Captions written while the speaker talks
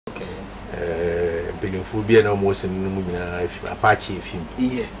penifo bi na almost no mu nyina Apache film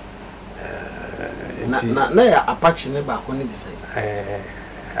yeah na ya Apache ne ba ko ne de say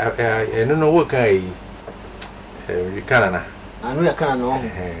eno no wo kai Canada anu ya kana no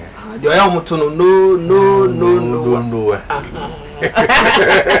de oya omoto no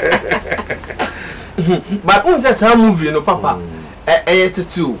but on say movie no papa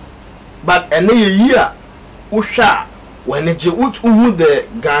too but ene year uhwa when je who the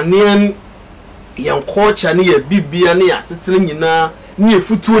Ghanaian yan culture ne ya bibia ne ya setene nyina ne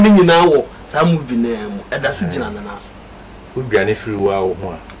efutuo ne nyina wo sa movie na mu eda so gina na naso ubiane free wa wo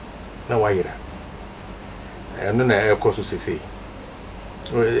ho na wayira eno na ekoso sese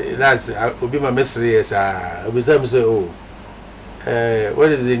that's obi ma mesre yes obi say oh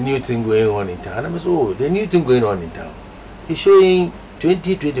what is the new thing going on in town? And I say, oh, the new thing going on in town. He's showing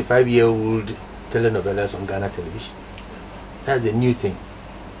 20-25-year-old telenovelas on Ghana television. That's the new thing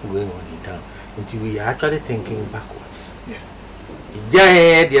going on in town. Until we are actually thinking backwards.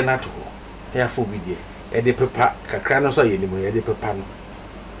 Yeah, they are not all. They are forbidden. They prepare. Kakrano so anymore. They prepare.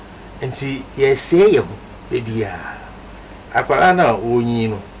 Until you say, baby, Aqualana, oh, you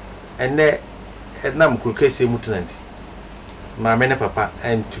know, and there, and now Kukesi Mutananti. My mena papa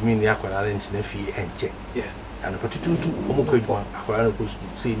and to me the aqua in the fee and check. Yeah. And a potato to almost one aqua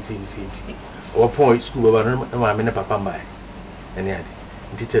school, say, or point school about my mena papa by. And yet,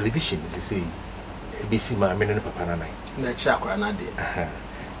 into television, as they say, ABC my mena papa and I. Na chakra na de.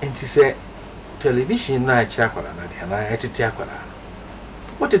 And she said, television na chakra na de, and I had to tackle.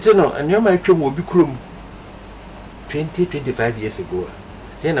 What it know, and your my will be crum 20-25 years ago.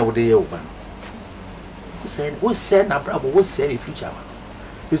 Then I would hear one. Who said na brabo what said the future man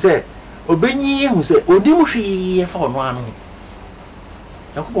he said obenyi who said onimu hwe fa ono anu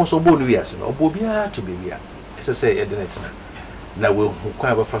yakobon so bo no wiase no obo bia to be wia ese say edenet na we hu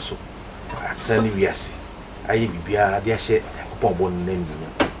kwa ba fa so atani wiase aye bibia de ahye yakobon bo no nani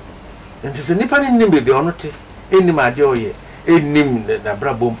nti se nipa ni nim be ono te enim ade oye enim na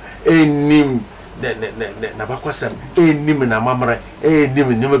brabo enim na bakwasam enim na mamre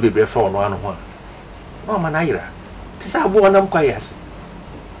enim nyoma bebre fa ono anu ho no manayira tisa abo wanam kwayas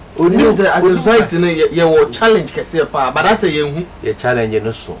oni as a society no ye wo challenge kese pa but as ye hu ye challenge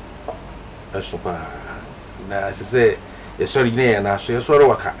no so pa na se ye sorry ne na so ye sorry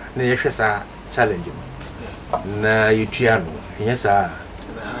waka na ye hwesa challenge na yutua no yesa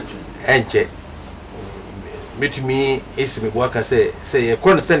enche metumi esime waka se ye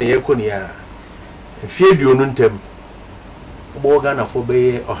kon se ne ye koni ya fieduo no ntem bo Ghana fo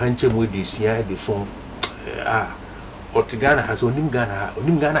be ohanche mu edusia eduso Otigana has onim Ghana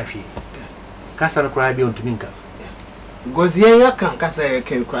hwe kasa no kra bi ontumi nka because ye kan kasa ye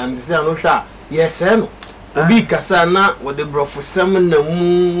kan kra nse no hwa ye se no obi kasa na wo de brofo sem na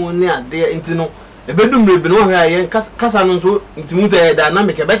mu ne ade ntino ebedum rebi no hwa ye kasa no so ntimu ze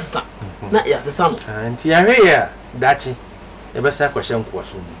dynamic e betesa na ya sesa no nti ya hwe ya dachi e besa kwahye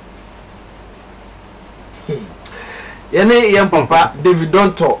nkoaso yene yem papa David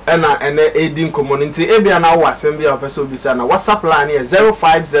Dontoh ena edin community ebia na wo asem bia opeso bisa na WhatsApp line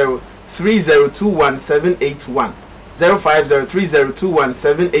 0503021781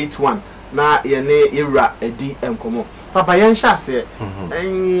 0503021781 na yene ira edi enkomo papa yen hya se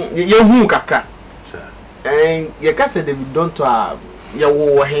ye hu kakra ye kase David Dontoh ye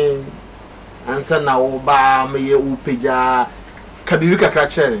wo hen ansa na wo ba me ye upeja kabiwi kakra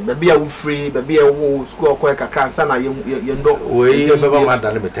chere baby a wo free baby a wo school ko kakra ansa na ye ndo we ye baba ma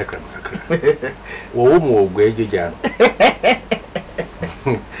da ne betekra kakra wo mu ogwe jeja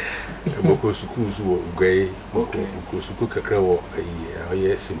boko school so ogwe okay boko school kakra wo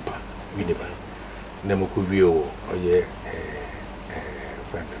ye simpa we never na moko wi o ye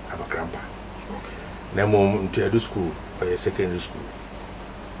friend abakrampa okay na mo ntiado school ye secondary school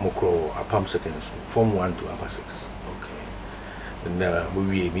moko apam secondary school form 1 to upper 6 na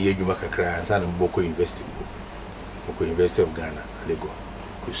we me adwuma kakra ansa na Boko University of Ghana Lagos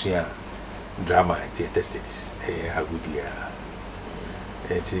kusia drama and theater studies agudia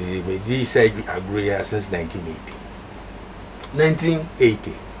it me di say agree since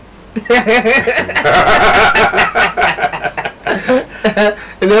 1980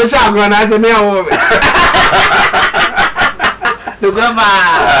 no sha go na se me o no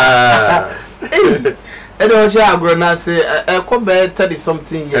grava Edo sha agrona say ko be 30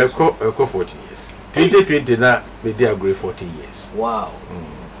 something years. Ko 40 years. 2020 na be dey agree 40 years. Wow.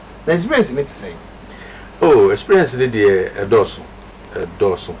 The experience me to say. Oh, experience dey edoso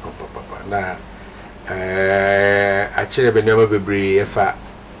papa. Na a kire be nyama bebre efa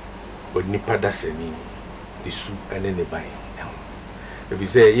onipa dasani isu ene ne ban. if you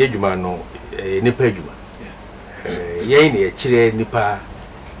say ye dwuma no nipa dwuma ye ne e kire nipa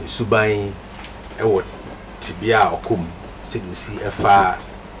suban e wo tibia okom se do si efa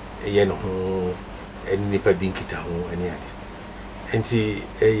ye no ho eni nipa dinkita ho eni ade enti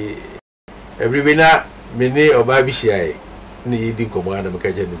every na me ne oba bi hia ne yedi nkomo ana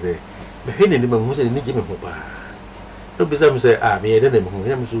meka je ne se me hwe ne ni mahu se ne gye me ho pa no bisa me se me ye de ne me ho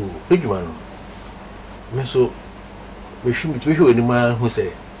ya me so edwuma no me so me hwe me hwe ni ma hu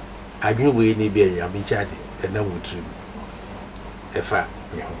se adwene bo ye ne bi ya me nchade na wotrim efa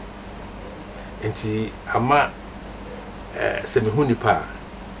me ho enti ama se me hu ni pa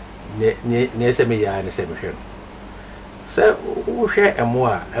ne se me ya ne se me hwe no se wo hwe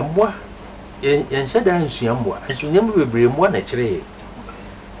emoa yen shada nsua mboa nsua mbo bebre mboa na kire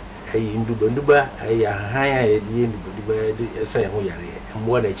ayi nduba ayi ahan ya de nduba de esa ho yare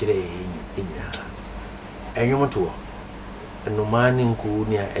mboa na kire nyina enwom to no mani nku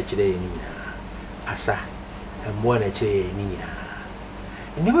ni a kire nyina asa mboa na kire nyina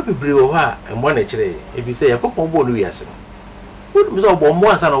nyima bebre wo ha mboa na kire efi se yakopon bo no wiase no wo so bo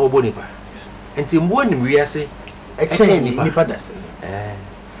mboa asa na wo bo nipa enti mboa ni wiase ekye nipa dase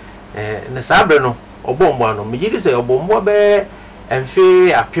na sabre no obombo ano me yidi se obombo be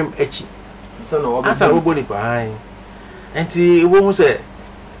enfe apem achi se na obo ni pa han enti wo hu se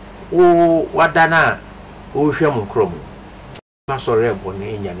wo wadana wo hwem nkrom pa sore ebo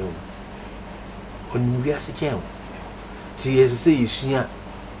ne nyane wo onu wi ase chen ti yesi se yisua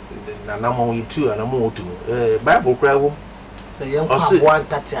na namo yitu anamo otu bible kra wo se yen kwa bo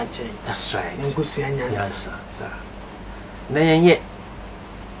antati achen that's right ngusua nyansa sa na yenye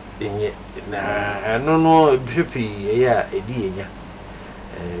na no pipi ya edi enya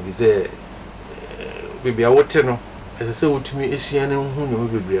bi se bibia wote no ese wotumi esua ne hu ne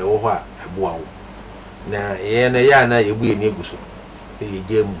bibia wo ho a eboa wo na ye na ya na ebu ye ne eguso e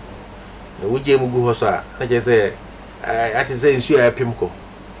jemu na wo jemu gu ho so a na je se ati se nsu a pem ko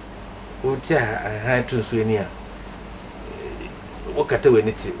wuti a ha tu nsu ni a wo kata we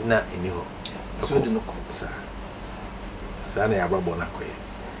ni ti na eni ho so de no ko sa na ya babo na ko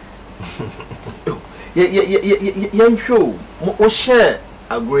yan show mo share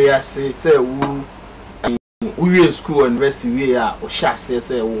agreya say we school university we a o share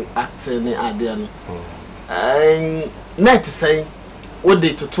say wo act ne ade no net say wo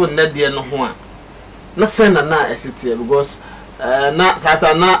dey to na de no ho a na say na esite because na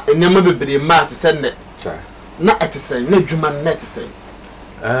sata na enema bebre mat say ne na etisen na dwuma net say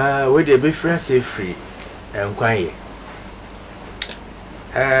we dey be free enkwan ye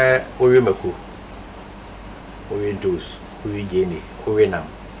owe mako owe dos owe jeni owe nam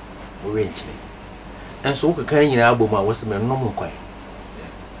owe nchile enso wo kan nyina abom a wose me nom nkwan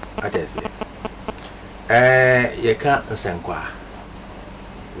atese ye ka nsenkwa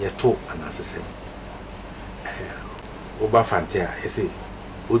ye to anasesem wo ba fante a yesi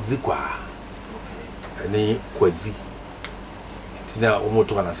odzi kwa ani kwazi tina wo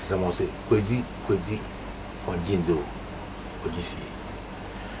moto anasesem wo se kwazi onjinzo ogisi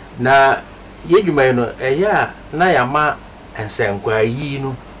na yedwuma no eya na yama ensenkwa yi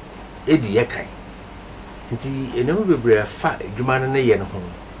no edi yekan nti enemu bebre fa edwuma no ne ye no ho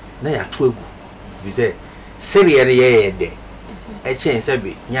na ya to egu bize serie ne ye de echen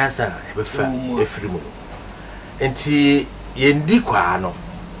sabe nyasa ebefa efirimu nti yendi kwa no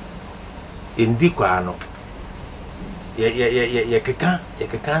ye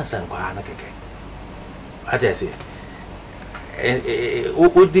keka nsenkwa na keke atese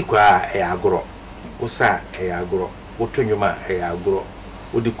odi kwa agro usa agro otonyuma agro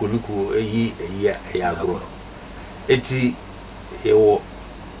odi koluku eyi agro eti ewo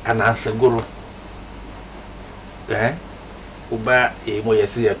anansegoro uba mo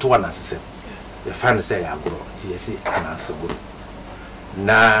yesi ya to anasese ye fan se agro ti yesi anansegoro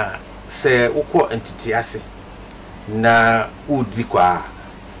na se ukọ entity ase na udi kwa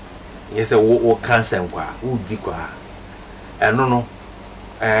yesi wo kansen kwa udi kwa eno no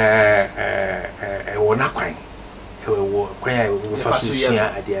wona kwan wo kwan ya wo faso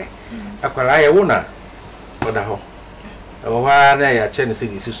sia ade akwara ya wona oda ho wa na ya che ne se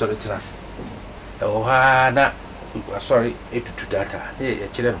isi sori trase wa na sorry etutu data ya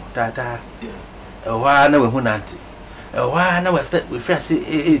kire no data wa na we hu nanti wa na we frase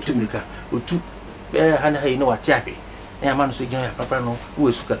etumika otu hana ha ino wati ape na ma no so gyan papa no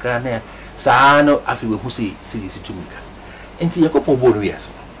wo su kakra na saa no afi we hu se isi tumika enti yakopo bo no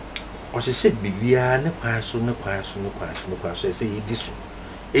yas o hye bibia ne kwaso ese yidiso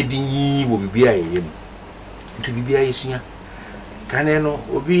edinyi wo bibia yeyem nti bibia yesua kane no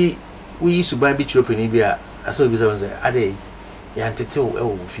obi wi suban bi chiropeni bia aso obi say ade yantetew e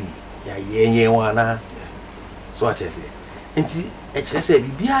wo fi ya yenye wana so atese enti e kire se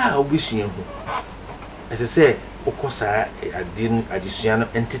bibia obesua hu ese se okosa adesua no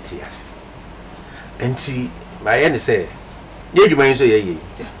entity ase enti ba ye ne se ye dwuma yin so ye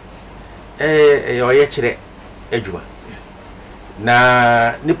oye kire adwuma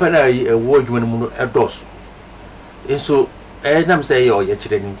na nipa na wo adwuma no mu no edos enso nam se ye oye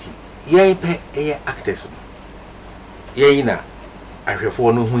kire nti ye pe ye actors no ye na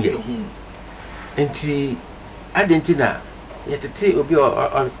ahwefo no hu ye enti adentina yetete obi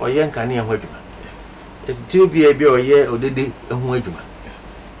oye nkane ho adwuma yetete obi e bi oye odede ho adwuma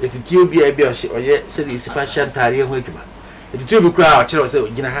yetete obi e bi oye se di sifa shantare ho adwuma yetete obi kura o kire o se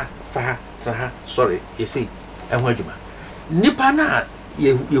ogina ha fa ha sorry you see ho adwuma nipa na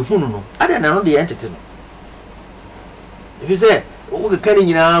ye hunu no ada na no de entity no if you say o ga kan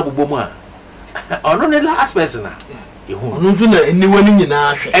nyina bobomu a ono ne last person na ye hunu ono nso na eniwani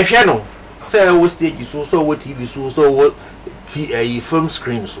nyina hwe no say wo stage so wo TV so wo film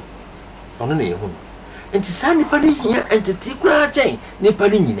screen so ono na ye hunu enti sa nipa ne hia entity kura chen nipa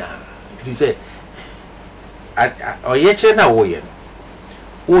ne nyina if you say oye che na wo ye no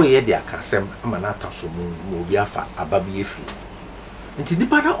wo ye de akasem ama na ataso mu obi afa ababi efi enti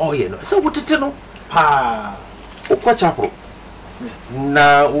nipa na oye no se wo tete no pa okwachapo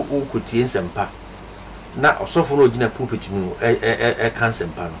na ukutie nsempa na osofo no ogina pulpit mu kan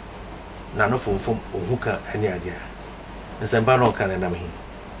sempa no na no fomfom ohuka ani ade a nsempa no kan na mehi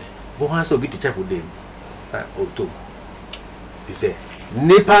bo ha so bi teacher ko dem na oto bi se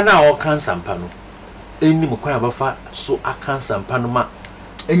nipa na o kan sempa no eni mo kwa bafa so akan sempa no ma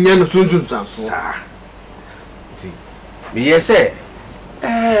enya no sunsun so sa ti bi yese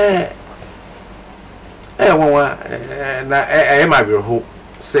wawa na ma bi ho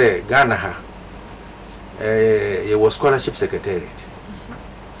say Ghana ha was scholarship secretariat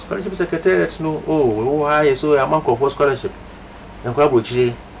no oh why so amanko for scholarship na kwa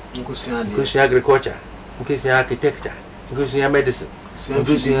bochire nkusia agriculture nkusia architecture nkusia medicine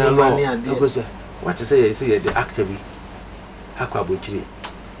nkusia law nkusia what to say the active akwa bochire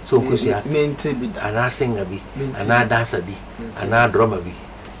so nkusia ana singer bi ana dancer bi ana drummer bi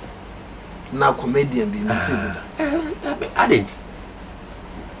na comedian bi I didn't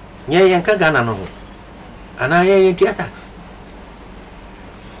yanka Ghana no ana ye theaters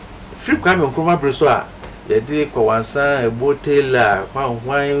free crime nkroma breso a ye de ko wansan ebotela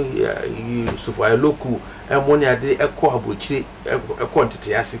hwan Yusufu Aloku emoni ade ekọ abochire ekọ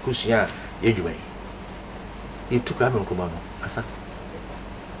ntete ase kusua ye dwuma ye tuka nkroma no asa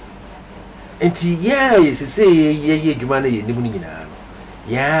enti ye sese ye dwuma na ye nimu nyina no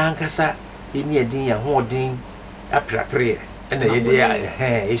ya nkasa eni edin ya hodin aprapre ena ye de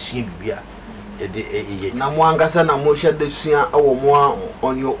esua bibia ye de na mo angasa na mo hye de sua awo mo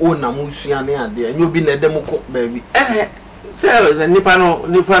on your own na mo sua ne ade enyo bi na de mo ko baabi se nipa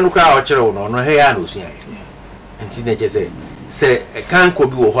no ka o kire wo no he ya no sua enti na je se kan ko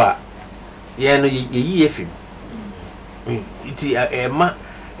bi wo ho a ye no ye efim iti ma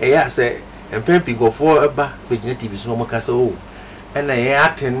ya se empempi go for eba begina TV so mo ka se o ena ye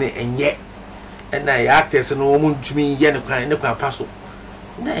atene enye ena ye actors no mo ntumi ye ne kwan paso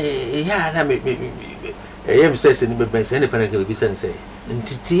na ya na me ye say se ni beben se ne pana ka bi se se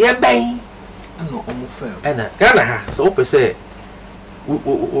ntiti ye ben na omo fa ena Ghana ha so o pese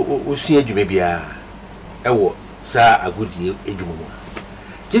o sua adwuma bia ewo sa agudi adwuma mu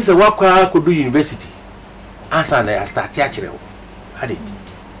kise wakwa kodu university asa na ya start ya kire wo ade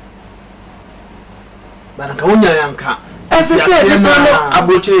bana ka wonya yanka ese se no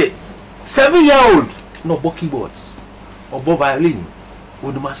abochire 7-year-old no bo keyboards or bo violin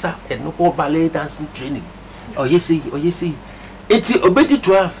odumasa and no ballet dancing training oh yes it's obedi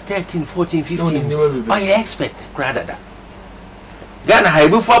 12 13 14 15 I expect crowded Ghana ha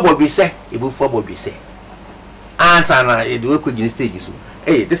ebufo bobi say answer na e do ko gin stage so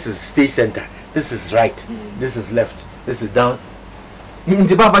hey this is stage center this is right this is left this is down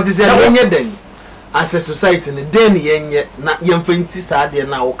nti papa ti say yenye den as a society ne den yenye na yemfansi saade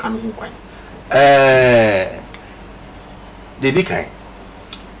na wo kan ho kwan dedikai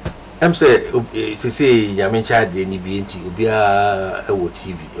am say say yamencha de ni bi enti obia e wo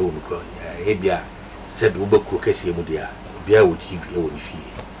TV e wo mikro e bia said wo bakuro kase mu dia obia wo TV e wo ni fie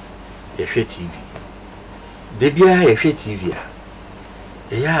ye hwe TV de bia ye hwe TV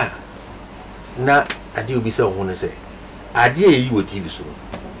a ya na ade obi se wo ne se ade e yi wo TV so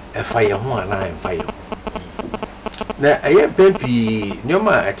e fa ye ho ana en fa ye na aye pempi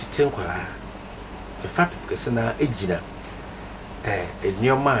nyoma atete nkwara e fa kase na ejina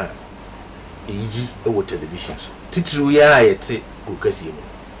nyoma eyi e wo television so titru ya yete kukasi mu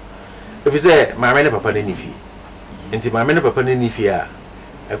efise maame ne papa ne nifi enti maame ne papa ne nifi a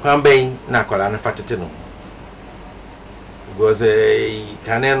ekwan ben na akwala na fatete no because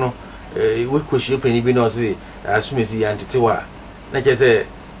kane no we kwehie pani bi no se asumesi ya ntetewa na chese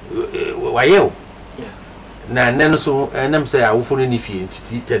wayew na nene so nam se awofo no nifi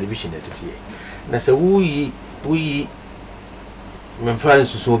ntiti television ntiti na se wuyi memfa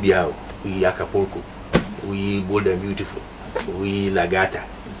nsusu bia wuyi Acapulco wuyi Bold and Beautiful wuyi Lagata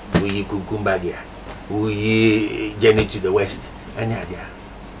wuyi Kukumbagia wuyi Journey to the West anya dia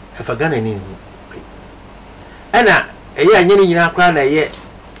afa Ghana ni ana eya nyene nyina akra na ye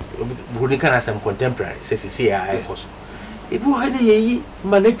buruni kana some contemporary say ya ekoso ibu ha ne yi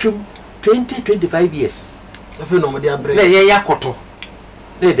manatwem 20-25 years afa no me dia bre na ye yakoto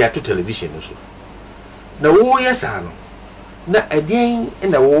na dia to television so na wo yesa no na adien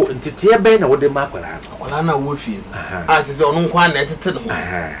na wo ntete be na wo de makwala na wo fie asese onu nkwa na etete no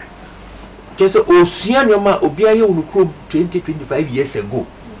kese osua nyoma obi aye wo krom 20-25 years ago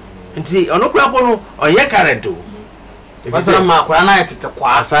nti ono kra ko no oye current o basa makwala na etete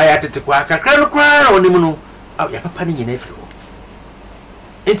kwa asa ya tete kwa kakra no kra na onim no ya papa ni nyina afiri ho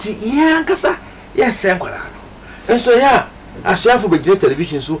nti ya nkasa ya se nkwala no enso ya ashafu be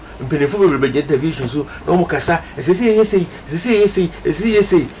television so mpenefo be television so no mo kasa yes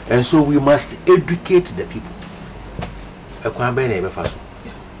and so we must educate the people akwa be na e be fa so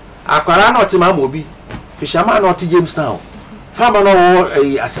akwara na otima ma obi fisherman na oti Jamestown farmer no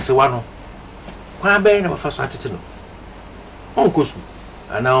asesewa no kwa be na be fa so atete no onko school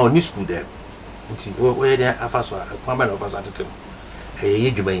ana oni school dem nti we dey afa so kwa be na fa so atete no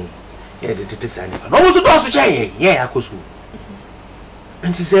ye djuman ye de tete sani no mo so do so chen ye akosu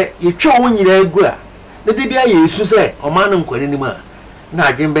nti se ye twa wo nyina egu a na de bia yesu se o ma no nkwani ni ma na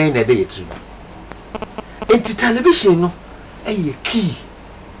adwen ben na de yetri nti television no ye key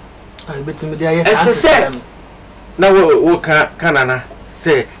ai betim de aye se na wo kanana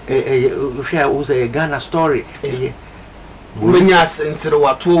se hwia wo se Ghana story menya sensere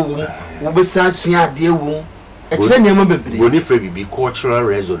wato wo be sa sua ade wo e kire niam bebre boni free bi cultural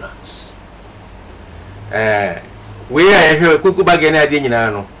resonance we are here Kukumbagia na ade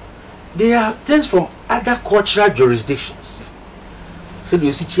nyina no they are things from other cultural jurisdictions so do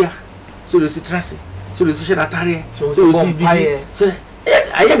you see chia so do you see trase so do you see natare so you see die so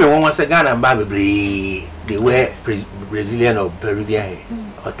I am one say Ghana mba bebre they wear Brazilian or Peruvian hair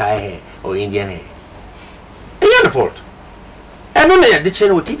or Thai hair or Indian hair e fault and no na de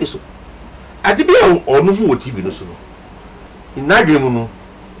channel TV so ade bia onu hu TV no so no inadwemu no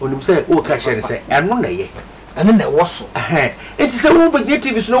onim say o ka chere say eno na ye eno na woso it is a wo be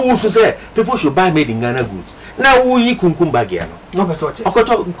TV so no wo so say people should buy made in Ghana goods na wo yi Kukumbagia no be so che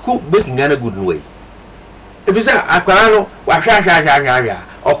okoto make in Ghana good no way if you say akwara no wa hwa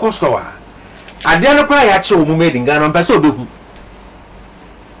okosto wa ade no kwa ya che o mu made in Ghana mpa say obehu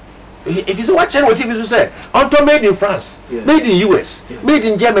if you say what channel TV so say Dontoh made in France made in US made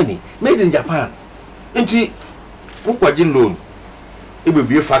in Germany made in Japan nti ukwaji loan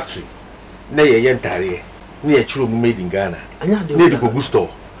ebebie factory na ye ntare na ye chiro mu made in Ghana na de ko gusto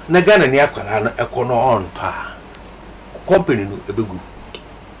na Ghana ni akwara no ekono on pa company no ebegu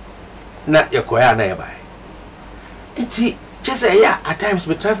na ye koya na ye bai nti just ya at times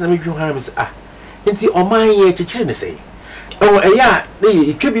me trust na me dwon hana me say nti oman ye chechire ne say ya na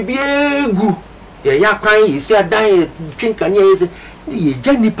ye twa bibie gu ya kwan yi si adan twinkane ye say ye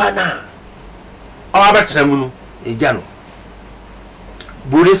gya nipa na abetra mu no ye gya no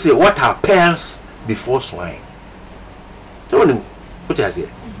Buddha say what are pearls before swine so what is it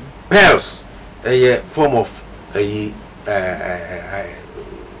pearls a form of a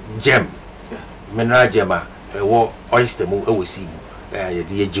gem mineral gem wo oyster mu e wosi mu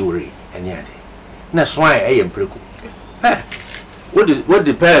ye jewelry any ade na swine e mpreku what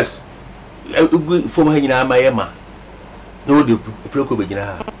the pearls from hanyina amayema no the mpreku be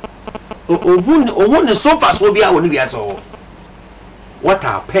gina ohun ne so far so bia woni bia so what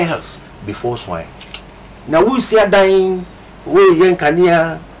are pearls before swine na we see adan we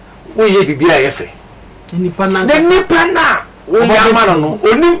yenkania we ye bibia yefe nipa na we yamano no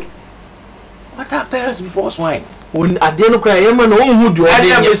onim what are pearls before swine on ade no kwa yema no hu du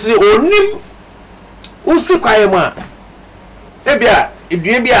ade amesi onim usi kwa yema ebia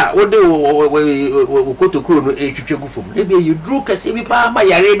edue bia wo de wo kotokuro no etwetwegu fom ebia yedru kase bi pa ma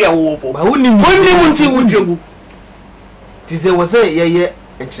yare bia wo po ba onim nti wutwegu tize wo say ye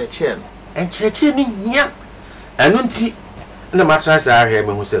encheche ni nya anu nti na matra sa ahwe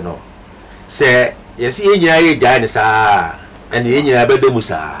me hu se no se yesi ye nyina ye gya ne sa ene ye nyina bedo mu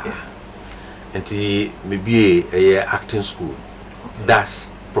sa nti me be a acting school.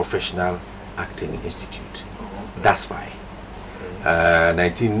 That's Professional Acting Institute. That's why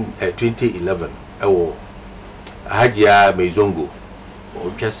 2011 ewo Hajia Mezongo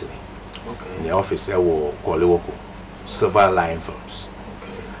or Piasini in the office ewo Kolewoko Silver Lion Films.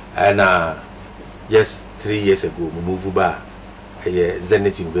 And just 3 years ago we moved back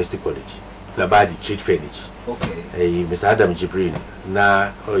Zenith University College Labadi Trade Furniture. Mr. Adam Jibrin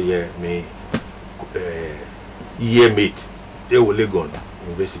na me year mate they will Legon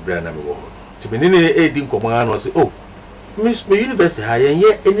University brand number 1 to be in a didn't come on and say, oh, Miss my university high and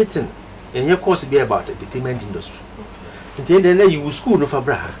yet anything and your course be about the entertainment industry. Until then you will school no for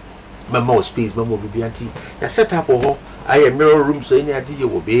bra. Mamma space, mamma be auntie. I set up a I am mirror room so any idea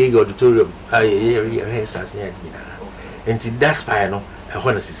will big auditorium. I hear as near dinner. And that's why I know I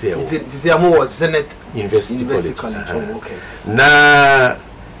want to say Zenith University College. Okay. Now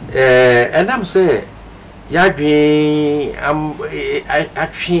and I'm saying I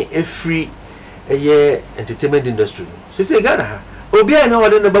actually a free entertainment industry. So say Ghana. Obi I know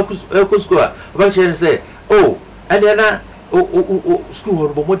what in the Baku school. About say, oh, and then school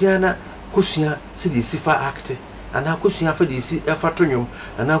or Bomodiana Kusia said the Sifa act, and now Kusia for the Fatronium,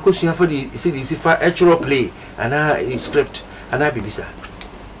 and now Kusia for the Sifa actual play, and I script, and I be bisa.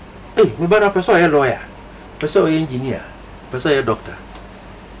 Hey, me bana person a lawyer, person a engineer, person a doctor.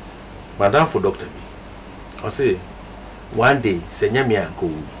 Madam for doctor be. I say one day, Senyamia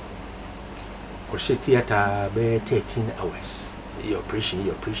go. Or she theater be 13 hours. Your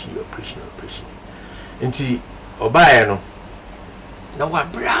operation. Until Obaya no. Now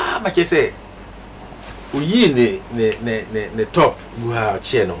what bra much say? Uyi ne top you have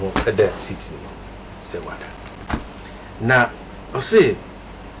chair no ho at the city. Say what? Now I say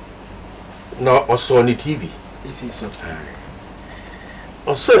no also on TV. This is so.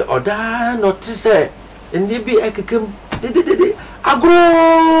 I say oda not to say and they be ekkem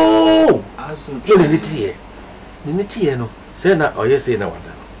agro ni tie no say na oye say na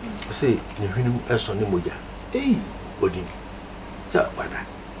wada no say ne hwinum eso ne moja odim so wada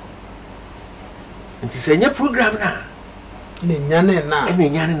nti say nya program na ne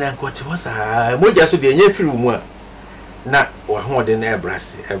nyane na kwoti wasa moja so de nya firi mu a na wa ho de na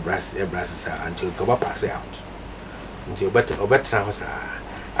ebrase sa until go pass out nti obetra ho sa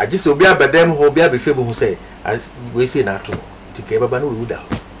agise obi abadam ho obi abefebu ho say we say na to tike baba no we da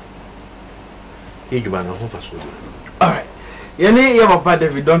ejuma no ho faso. All right, yene ya papa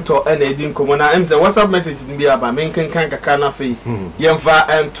David Dontoh and edin komona em say WhatsApp message bi aba men kan kakra na fe yemfa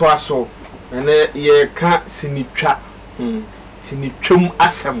ento aso ene ye ka sinitwa sinitwum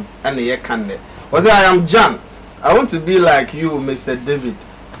asem ene ye kan ne was I am Jan. I want to be like you, Mr. David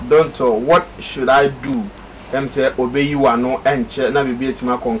Dontoh. What should I do? Em say obey you ano enche na bibi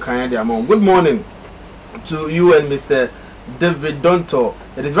etima konkan de among. Good morning to you and Mr. David Dontoh.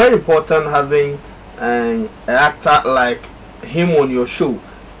 It is very important having an actor like him on your show.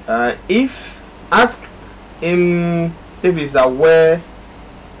 If ask him if he's aware.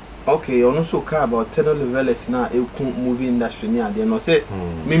 Okay, on also care about telenovelas now. Movie industry near there. No say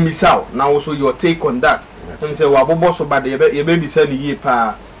me miss out. Now also your take on that. Him say wa bobo so bad. Ye baby say ni ye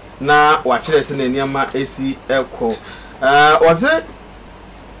pa na wa chere se na niama esi eko. Was it?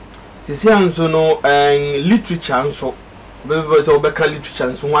 Sisi anso no literature anso. Bebe say obeka literature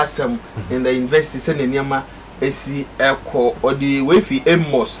anso wasem in the university se na niama esi eko. Odi we fi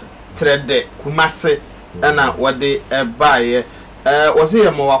Amos trade Kumase na wade baye. Was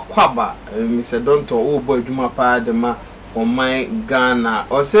it mo wakwaba Mr. Dontoh o boy duma pa de ma on my Ghana.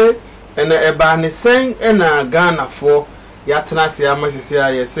 Or say ena eba ne sen ena Ghana for ya tena se amasisi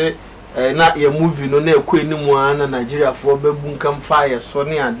aye say na ye movie no na ekọ enimu ana Nigeria for bebu nkam fire so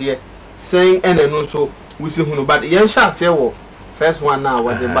ne ade sen ena no so wusi hunu but yen sha se wo first one na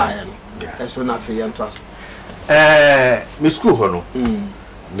what the buy no eso na fe yen to aso me school ho no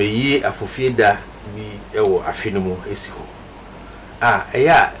me yi afofie da bi ewo afinimu esi ho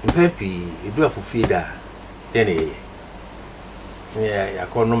eya mpepi edu afofie da tene ya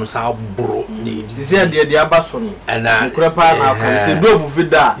konom sa bro ni dise de abaso no na nkrepa na kan se edu afofie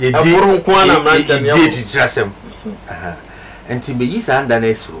da bro nko ana mranta ne ya di trasem enti me yi sa nda na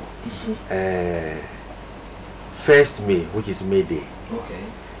esro first May, which is May Day.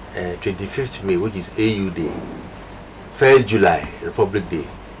 Okay. 25th May, which is AU Day. 1st July, Republic Day.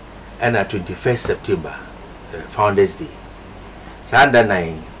 And 21st September, Founders Day. Sunday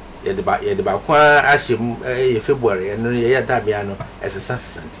night, the kwa ashim February, and no Damiano as a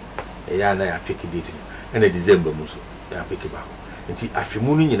Sassant. A pick date, and a December muso, a pick about. And see, a few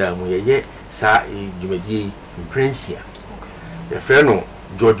moon in a yet, Sa Jumedi, Princia. The friend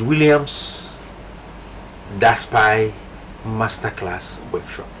George Williams. Daspy masterclass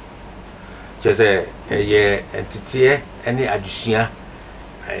workshop. Just a entity any addition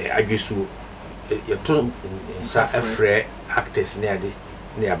agisu your tone in sa afre actors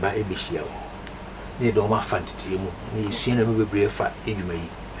nearby ebishia ni do ma fanti mu ni sina me bebre fa edwuma yi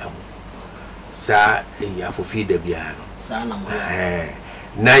sa ya fofi da bia no sa na mo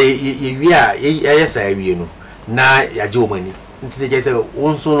na ye wi a ye sa wi no na ya je omani ntine je se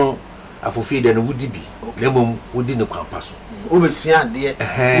wonso no afofi da no wudi bi na mom wudi ne kwampa so obesua de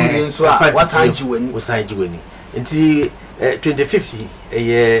wudi nso a wasanji wani nti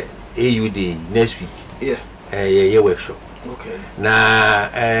 2050 AUD next week workshop okay na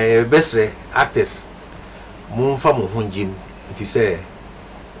best actors mumfa mo honjim if you say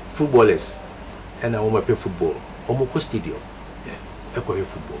footballers and I want play football omo stadium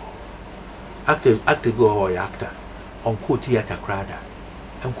football actor go ho actor on co theater crowd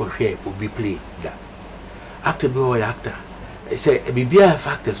enko hwe obi play da actor go ho actor say bibia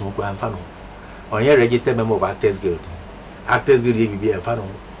factors mo ko amfa no on your registered member of Actors Guild bibia amfa no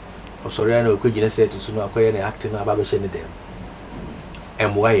o sorry na ko gina set so no akoye na acting na aba she ne dem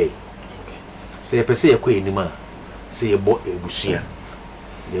MYA say pese ye ko enima say ye bo ebusia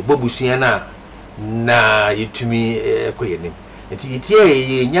ye bo busia na yitumi ko yenim enti yitie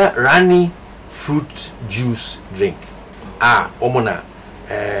ye nya rani fruit juice drink omona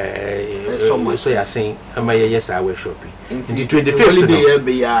so ya saying am yes I will shop enti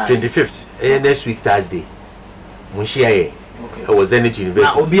 25th next week Thursday mun share I was in university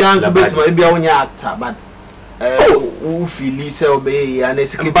na obi anzo betima e bia wonya actor but who feel say obey and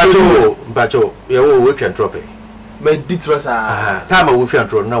secretary bacho ye we twan trope me ditrosa time we twan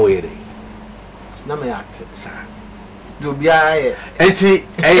trope na we dey na me act sir do bia ye enti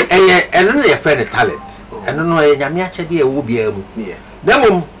eno na ye friend talent eno no ye nyame achede e wo bia mu na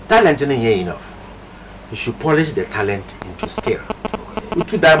mom talent no ye enough you should polish the talent into skill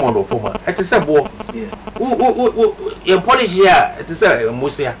to diamond of former it is a bo you polish here it is a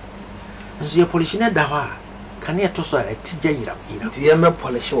mosia so you polish na da ho can you to so a tija yira ti ye me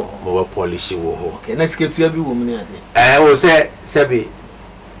polish wo mo polish wo okay na siketu abi wo mu ne ade o se be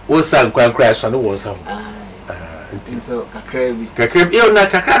o san kwankra so no wo sam so kakra bi e na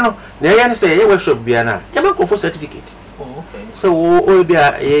kakra no na ye ne say ye workshop bia na ye ma for certificate okay so o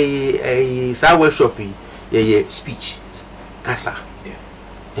bia ye sa workshop ye speech kasa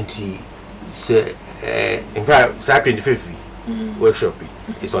nti say in fact sa 25th workshop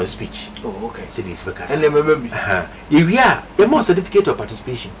is on speech okay so this for kasa and then maybe we are a more certificate of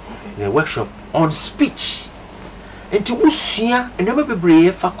participation in a workshop on speech nti usua and maybe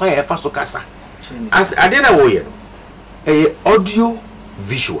brave fa kwa e fa so kasa as adena wo ye no audio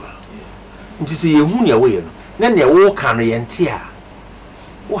visual nti say ye hu ne wo ye no na ne wo ka no ye nti a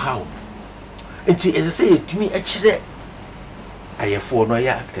wo hawo nti e say yetumi a kire ayefo no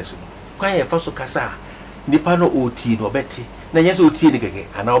ya actors no kwa ye fa so kasa nipa no oti no beti na yesi oti ni keke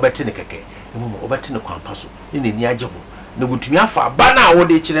ana obeti ni keke emu obeti ni kwampa so ni ni agye ho na gutumi afa ba na wo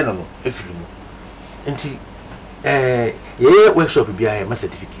de kire no no efiri mu nti ye workshop bia ye ma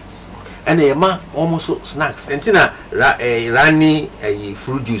certificates and ye ma almost snacks nti na rani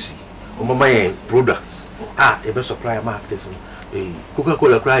fruit juice o ma ye products e be supply ma actors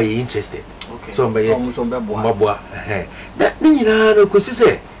Coca-Cola cry interested so mbe ye mabwa na ni nyina no kosi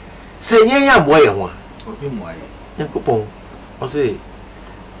se ye ya boye ho obi moye yankopon o se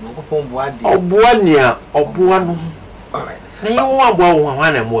yankopon boade oboania oboa no alright na ye wo aboa wo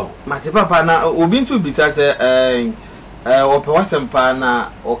hwa na mo mate papa na obi nso bisa se ope wasempa na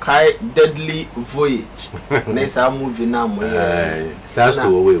okai deadly voyage na sa movie na mo ye sa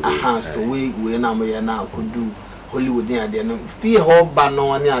story we na mo ye na kodu Hollywood ni ade no fie ho ba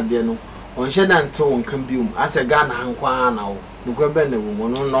no ani ade no on hye nte won kan bium ase Ghana hankwa na wo nukwa be na wo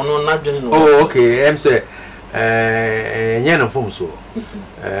no na dwene no oh okay em say nya no fom so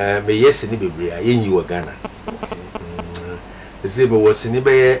me yes ni bebre a yenyi wo Ghana okay ze be wo sini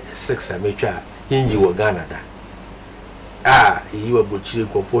be 6 a metwa yenyi wo Ghana da yi wo bochire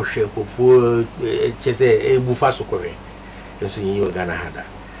kofo hwe kofo chese ebufa sokore eso yenyi wo Ghana hada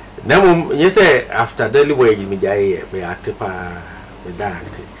na mum yes after daily voyage me jaye me act pa me da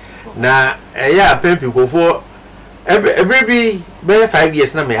act na ya pempi kofo every be 5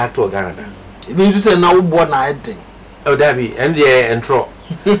 years na me act to Ghana da e bi nso say na wo bo na eden o da bi and the intro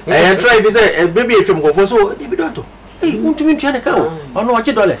intro if say baby efem kofo so dey be Dontoh untumi ntua ne ka o ono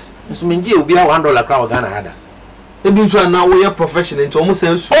wache dollars nso menje obi a $1 kra Ghana hada e bi nso na wo ye professional nto mo say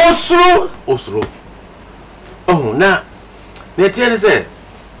osuro na ne tie say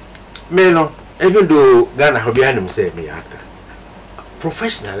me no even though Ghana hobby anim say me actor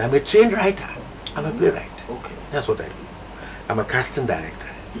professional I'm a trained writer I'm a playwright Okay. That's what I do. I'm a casting director.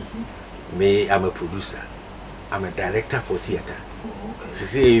 I'm a producer. I'm a director for theater. Oh, okay. So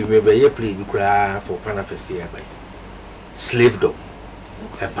see, maybe you play for Panafest here by Slave Dog.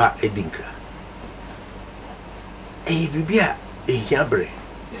 A pa edinkra. Bibia, Yabre.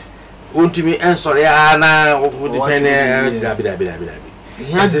 Won't me answer, na would depend.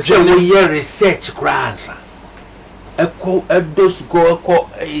 As a research grants. A dose go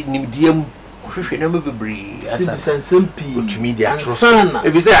Nidium. Multimedia.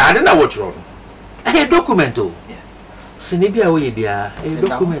 If you say, I don't know what's wrong. A document. Sinibia will be a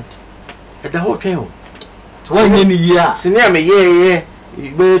document at the hotel. 1 year. Sinema, yeah.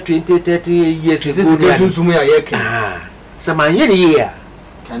 20-30 years ago. Some year.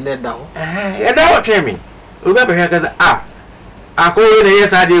 Can that down? That what me. Remember here, because I call it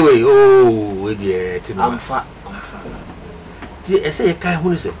yes, I do. Oh, dear, I'm fat. I say, a kind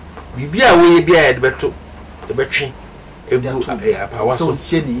who say, we be away, be at the battery.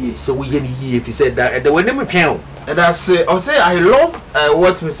 So we if you said that at the window channel. And I say, I love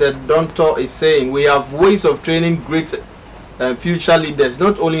what Mr. Dontoh is saying. We have ways of training great future leaders,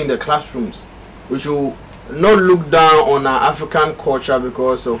 not only in the classrooms. We should not look down on our African culture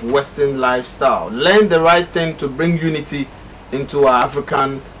because of Western lifestyle. Learn the right thing to bring unity into our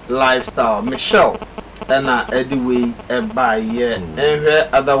African lifestyle. Michelle and Eddie by and her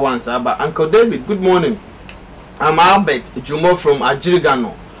other ones. But Uncle David, good morning. I'm Albert Jumo from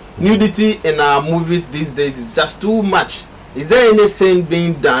Ajirigano. Nudity in our movies these days is just too much. Is there anything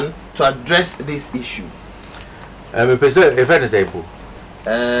being done to address this issue? A friend is able.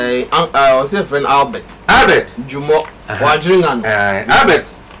 I was a friend Albert. Albert Jumo Ajirigano.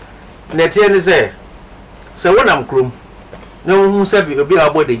 Albert. Netian is there. So when I'm crum, no one who said you'll be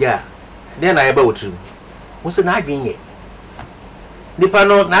our body. Then I about you. What's an idea yet? The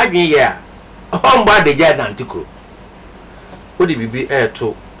panel not be here. Oh, by the jar antico. Would it be air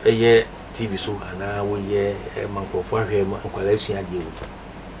to a year TV show and I will year a month for him and collection at you.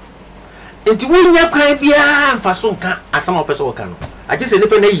 Into when you cry beyond for some as some of us all can. I just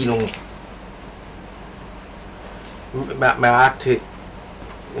independent, you know. My act in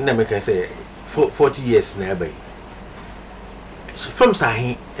America say 40 years nearby. So from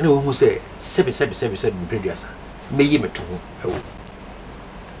Sahi, anyone who say 7 previous may you to home.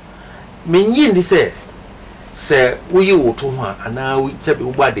 Meaning this say we will to one and now we tell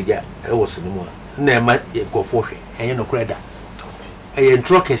you what the guy was in the morning. Never might go for it, and you know, credit. A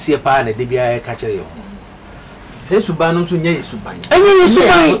truck a sea pan and DBI catcher you. Say Subano soon, yes, Subine.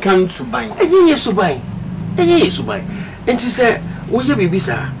 And you come to buy, and yes, Subine, and yes, Subine. And she said, will you be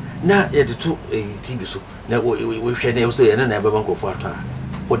bizarre? Now, yet the two a TV so. Now we shall say, and never go for her.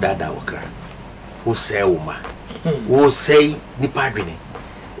 What that our cry? Who say, Oma? Who say, Nipadrini?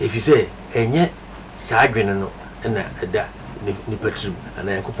 If you say, and yet, Sadrino and that Nipatrim and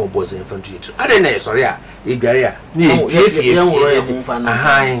I coupon boys in front of you. I don't know, sorry, you Garia. One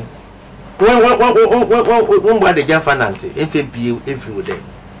by the Jaffanante, if you would then.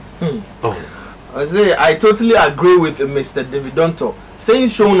 I totally agree with Mr. David Dontoh.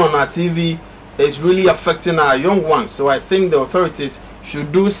 Things shown on our TV is really affecting our young ones, so I think the authorities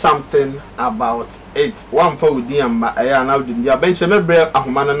should do something about it. One for with the now the bench and a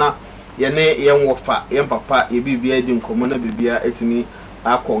yene yen wofa yen papa e bibia di nkomo na bibia etini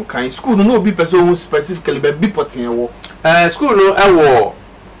akonkan school no be person who specifically be poten wo school no ewo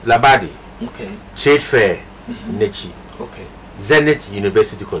Labadi, okay, Trade Fair Nechi, okay, Zenith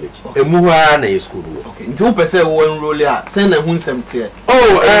University College emuha na school wo okay nti wo pese wo enroll a sen na hu nsem te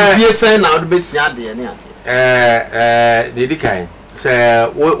tie sen na wo be sua de ne ate the kind say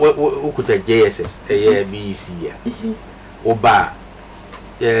wo kuta JSS BEC ya oba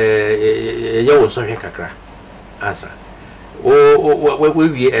you so here kakra answer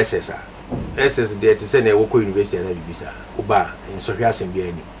we SS there to say na wo university na bibisa oba in so here asembia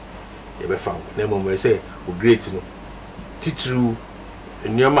ni e be fa na mo say o great no titru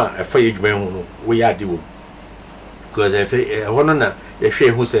nyoma e fa edwuma hu no we ya de wo because e hono na e hwe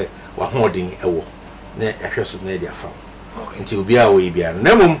hu say wa hodin e wo na e hwe so na dia fa nti obi a we bia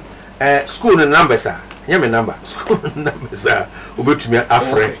na mom school no numbers are me number school numbers are obetumi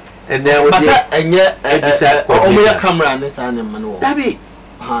afre and then we enye omo camera ne sa ne man wo dabi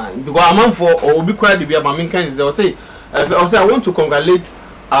because among for obi kwa de bia ma men kan say I want to congratulate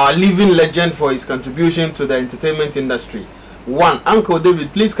our living legend for his contribution to the entertainment industry. One, Uncle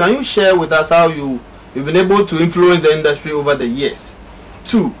David, please can you share with us how you've been able to influence the industry over the years?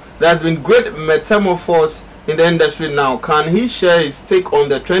 Two, there has been great metamorphose in the industry now. Can he share his take on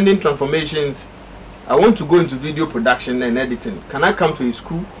the trending transformations? I want to go into video production and editing. Can I come to his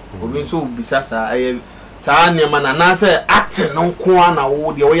school? Sa ne man na say acting no ko na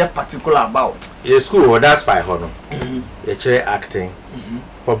wo de we particular about. Your school that's by hono. You chere acting,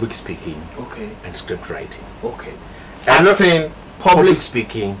 public speaking, okay, and script writing. Okay. Acting, public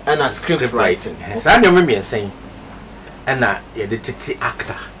speaking, and script writing. Sa na me saying. And na ye de titi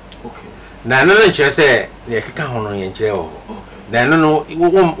actor. Okay. Na no chere say ye keka hono ye chere o. Na no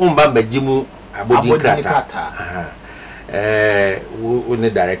umba bajimu abodi krata. We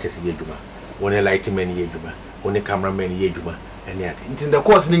need directors ye djuma. We need lightmen ye djuma. We need cameramen ye djuma. Any ade. Nti the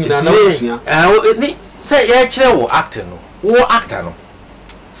course ni na usua. Ni say ye chere wo actor no. Wo actor no.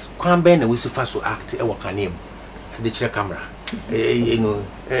 Kwan ben na we sifa so act e wo kanem. De chere camera. You know,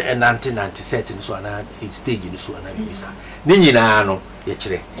 and 1990 setting so na stage ni so na bisa. Ni nyina no ye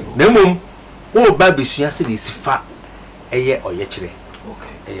chere. Na mum wo ba besua se de sifa eye oye chere.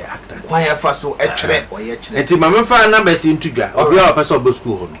 Okay. Eye actor. Kwan ya fa so e chere oye chere. Enti mama fa na ba si ntudwa. Obi a person obo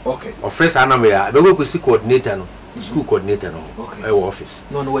school ho no. Okay. O fresh anam ya be go kwesi coordinator no. School coordinator no. Okay. E office.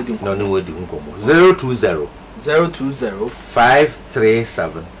 No wedding. No wedding nkomo. 020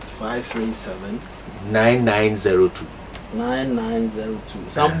 537 9902 9902.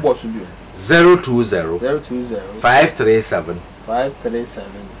 Some boss will be 020 537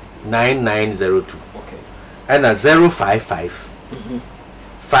 9902. Okay. And 055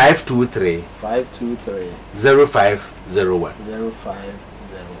 523 0501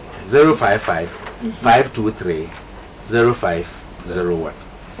 055 523 0501.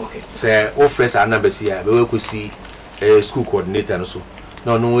 Okay. Say office anabesi ya be we ko si school coordinator no so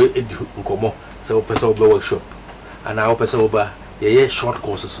no edi nkomo say o person be workshop and our person oba ye short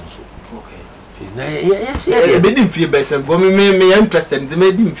courses so. Okay. Na yes be dim fie be say go me interested in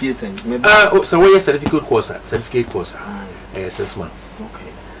me dim fie say me so we certificate course 6 months.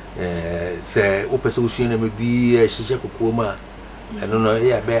 Okay. Say o person usua na me bi hihye kokko ma eno no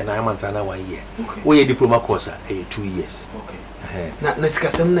ya be na months na 1 year. We diploma course 2 years. Okay. Na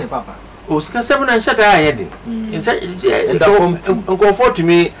sikasem na papa. O sikasem na nshada ayede. Insa comfort to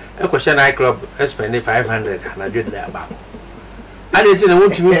me e question I club spend 500 na dwe da ba. And it's in a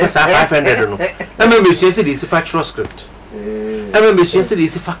want to me for 500 no. Na me be say this factual script. Na me say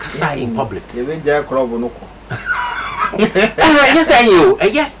this for kasa in public. You be ja club no ko. Yes ayo.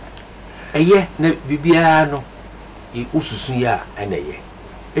 Eye na bibia no e ususu ya na ye.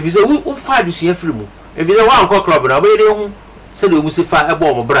 If you say we fa do see free mu. If you say one club na be dey hu say the musifa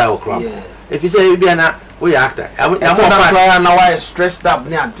ebo mo bra o club. If you say bibia na we actor. I'm now why stressed up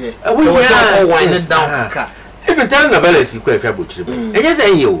near there. So all winding down. Even telling the balance you quite fair butcher. And yes,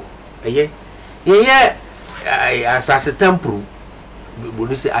 and you, as a temple,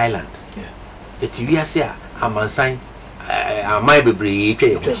 Bunisi Island. It's Viasia, a man sign, a my baby,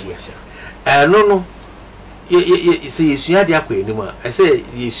 no. You say, you see, the aqua anymore. I say,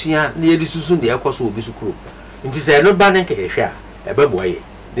 you see, near the Susun, the aqua will be so cruel. And she said, no banning a share, a baby,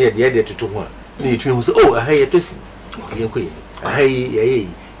 near the idea to 2 Ni tu say oh hey tosi ti enko yi hey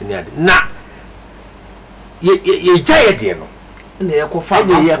na ye jaye de no na ye ko fa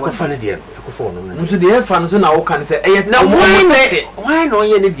na ye ko fa ne de no ye ko fa no nso de ye fa no so na wo kan say eh na why no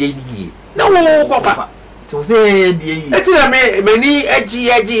ye ne de yi na wo ko fa to say de yi eti na me ni agi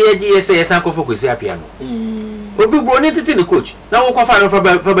say san ko fa ko si apia no obi bro ni titi ni coach na wo ko fa no fa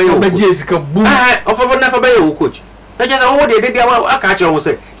ba ye wo ba ji esika bu o fa na fa ba ye wo coach na just how de bia aka a kire wo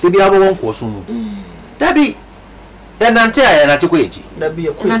say de bia bo won ko so mu dabi enante ya na tiko yeji dabi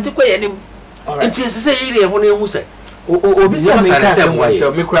ya enante ko yenim enti se yire ho na ehu say obi say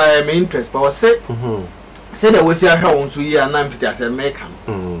me cry me interest but say say that we see ahwa won so yi ana mpiti ase make am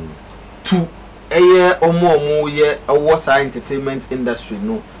to eye omo ye awo sa entertainment industry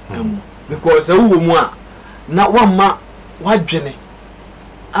no because wo mu a na wamma wadwene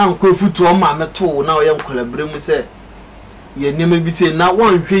anko futu o ma meto na o ye nkolabre mu say ye neme bi say na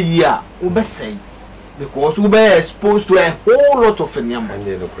wan hwe yi a wo besai because we be exposed to a whole lot of nyama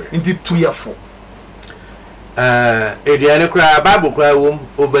into 2 years for eduane kra bible kra wom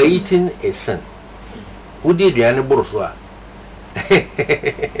overeating is sin who did eduane boro so a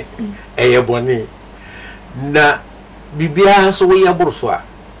eye boni na bibia so we boro so a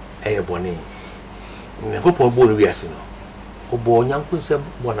eye boni ne ko po boro wi ase no obo nyanko nsem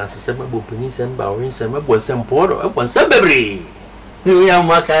bona sesem bo pani nsem ba orin nsem bo nsem poro bo nsem bebre ni ya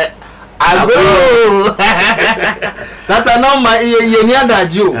maka ago sata no ma ye ni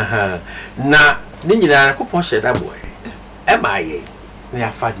adaju na ni nyina ko po sheda boy e ma ye ni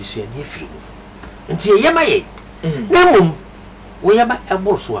afa di so ni firi nti ye ma ye na mum wo ya ba e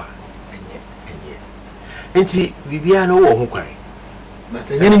borso a enye nti bibia no wo ho kwan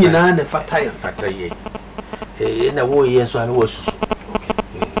but ye ni nyina na fata ye na wo ye so an wo susu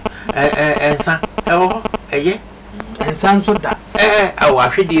okay ensa e wo eye ensan so da awo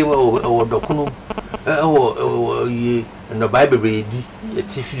ahwede wo dokuno wo ye no bible di e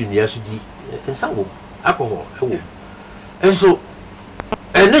tifiri nua so di ensan wo alcohol wo enso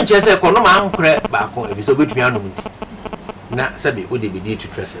eno chese ko no ma ankre ba ko e bi so betumi anom nti na sabi o de be di to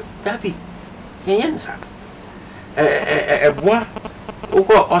trust dabi yen nsa boa o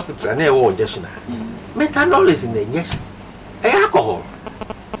ko hospital na e wo injection methanol is in the injection alcohol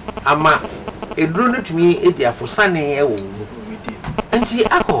ama eduro no tumi edi afosane e wo nti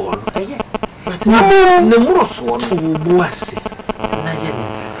alcohol but na muro so to buase na ye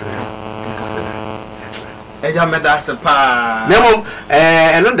eja meda se pa nemo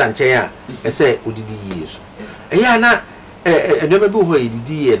eno danche a ese odidi yi so eya na eno be ho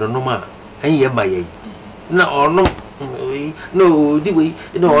edidi ye no no ma enye ma ye na ono no di we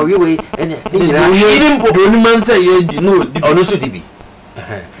no we ene ni na ni mpo do ni man say ye di no di ono so di bi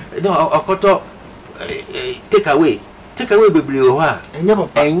no akoto take away bebre ho a enye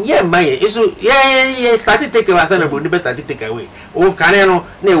papa enye ma ye so ye start take away asana bo ni be start take away o kare no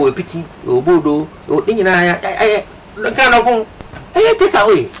na e we piti obodo o ni na ya kan no kun take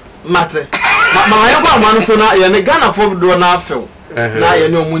away mate ma ya kwa manu so na ye ne Ghana for do na afel na ye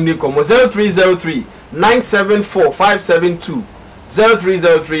ne omuni komo 0303 974 572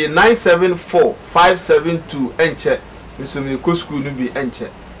 0303 974 572 enche nsumi ko school no bi enche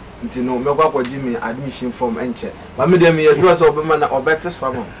nti no mekwa kwa Jimmy admission form enche ba me dem ye sure so obema na obete so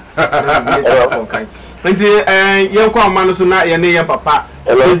am nti ye kwa manu so na ye ne ye papa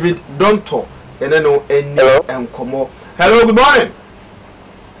David Dontoh ye ne no eni enkomo. Hello, good morning.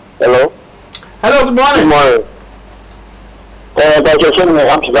 Hello, good morning. Good morning. But you're saying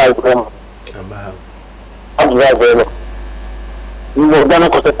I'm to drive home. I'm to drive home. You're going to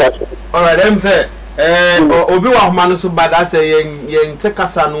cost a person. All right, them say, obi wa homa so bad say yen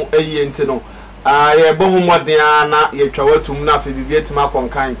tekasa no enti no ye bo homo dia na ye twawatum na afi bibie tima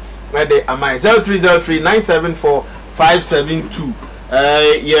konkan na de amai 0303974572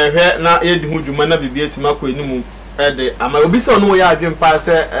 ye hwe na ye di hu dwuma na bibie tima ko enimu de amai obi se no ye adwen pa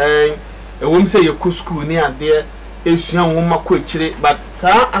se ewom se ye ku school ni ade esua homa ko ekire but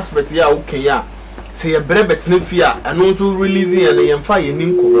sa aspect ya okay ya se ye brebet na fia eno so releasing ya ye mfa ye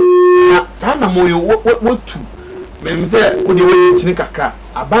ninko sa na moyo wotu mem se wo de wo chini kakra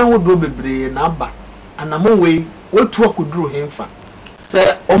aban wo do bebre na aba anamo we wotu akoduru hemfa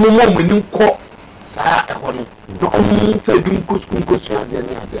se omomo mani nko sa eho no no omo fe dum koskunkosu ade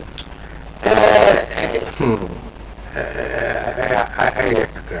ne ade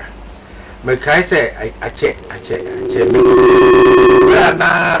kakra me kai se ache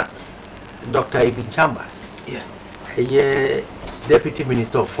na Dr. Ibn Chambers Deputy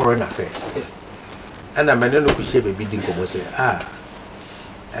Minister of Foreign Affairs and I no kushebe be din komo say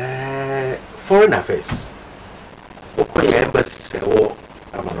Foreign Affairs okoye embassy se wo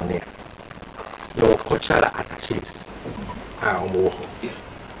amanonia your cultural attaches omo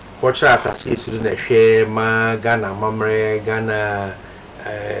cultural attaches do na hwe ma Ghana mamre Ghana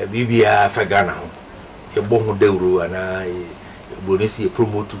bibia fa Ghana ho e bo hu dewru ana e bonisi e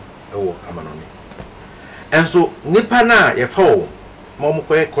promote ewo amanoni enso nipa na ye fa wo mo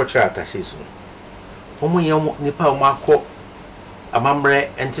ko e cultural attaches no mo ye nipa mo akọ amamre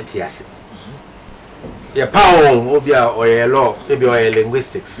entity ase ye pa wo obi a oye law ebi oye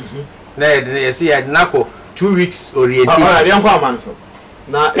linguistics na ye see ye na ko 2 weeks orientation ah ya kwa manso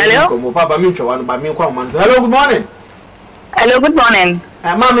na ko mo papa mi twa no ba mi kwa manso. Hello, good morning. Hello, good morning.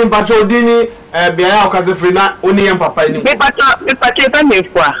 Mama mpacho dini bia ya okase free na oni yem papa ni. Me pacho pa me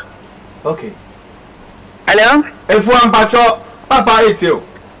fua. Okay. Hello? Efua mpacho papa etio.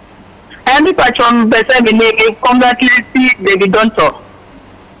 Me pacho mbese me name congratulate David Dontoh.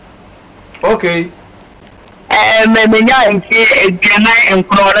 Okay. Me nya mfi Ghana en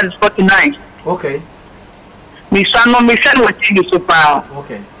 49. Okay. Mi sano what you so far.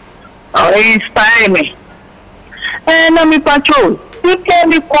 Okay. Oh, inspire me. No, me patrol. You tell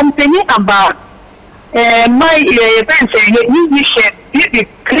the company about my events. You share the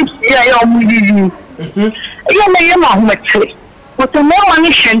clips here. You know much. But the more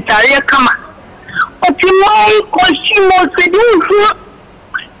money Shentaria come. But you know, consumer said you know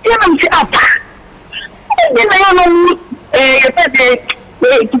up. Then I know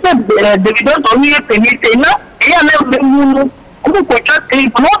they don't only penny. Yeah, no. Who put your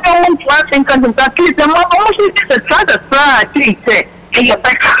tape? No one wants in Kentucky. The mother almost is a trust of treat. Hey, a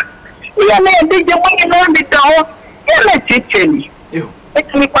backer. Yeah, man, did you want to learn the town? Yeah, let's teach me.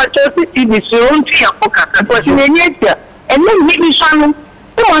 It's me, but just TV soon to your pocket. But you need it. And then maybe some.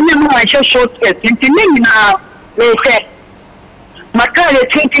 Don't want to know my short skirts. Into me now. They say, Makaya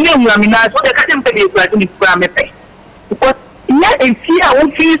changing you, I mean, I saw the cutting penny like in Grammy. Because not in fear, I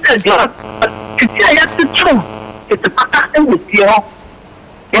won't feel the job, but to tell you the truth, it's a pattern with you.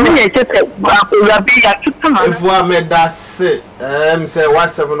 And then I just if one made that say, say,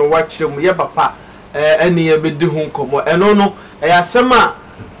 what's seven watch them, yeah, papa, any a bit do home come, and no, I summer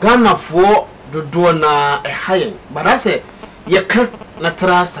Ghana for the door na a high, but I say, you can't not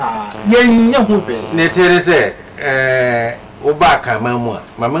trust her, young Netere Obaka mamma,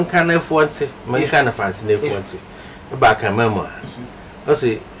 Mamma can afford it, man can fancy never fancy. Obaka mamma. I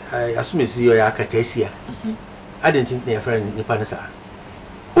say, I assume you are Catesia. I didn't think near friend in Panasa.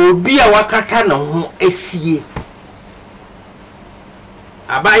 Obi a wakatana ho esie.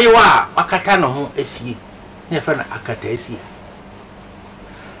 Abayewa wakatana ho esie. Near friend Akatesia.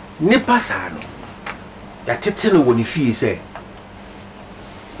 Nipa sano. Ya tete no woni fie say.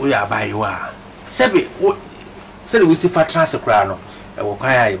 We abayewa. Sebi said we see for transfer no e wo kwan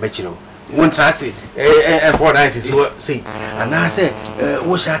aye bechiro won transit for nice see and I say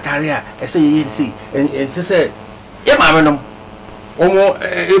wo sha tare a e say ye see and say ye ma me no omo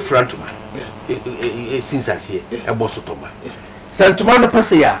e frantuma e sinsase e bosotoma santuma no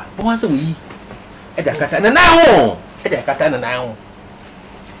pese ya bo wan say we e da kata na ho e da kata na ho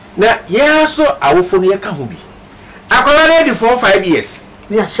na ye so awofo no ye ka ho bi akola na di 4-5 years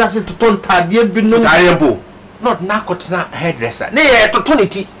ni a chance to ton tade bi no tayebo not nakotna hairdresser. Ne to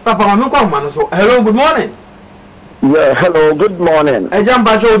 20. Papa, hello, good morning. Yeah, hello, good morning. I jump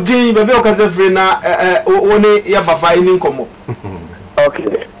back to Jim, baby, because every now, only your papa in income.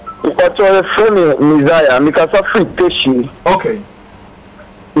 Okay. But your friend, Mizaya, Mikasa free Teshi. Okay.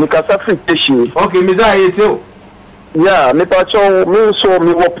 Mikasa free Teshi. Okay, Mizaya, too. Yeah, me pacho, me so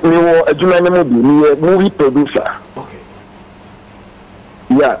me wo a movie producer. Okay.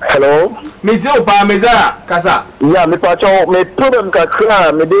 Yeah, hello. Me too, pa Mizaya, Kasa. Yeah, me pacho, me problem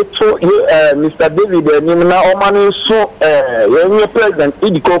kakra, me de to Mr. David, ni na omani so yenye president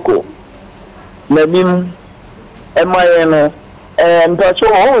Idikoko. Na nim MIN and pacho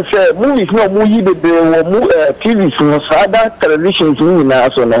on say movies no movie be TV no sada television ni na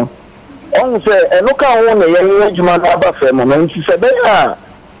so no. On say no ka won na yenye juma na aba fe mo no nti se be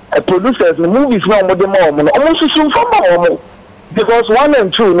producers no movies no mo de mo no omo susu fama mo. Because 1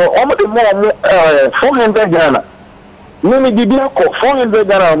 and 2, no, almost more 400 Ghana. Mimi did 400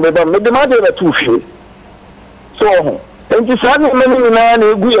 Ghana, but the matter of 2 feet. So, and this other many man,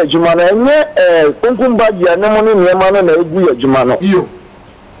 a good Jumana, and Kunkumbadia, no money, no man, and a good Jumano. You.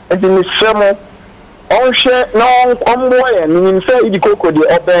 And in the summer, all share no come away and in say the cocoa de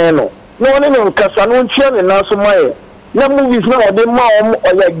Obano. No one in Casanon Chen and Nasumaya. No movies now, the mom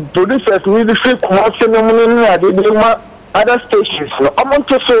or like producers need to fake what's the money, they do other stations. I'm on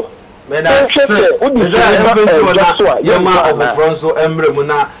to so. When I say, Yama of Franco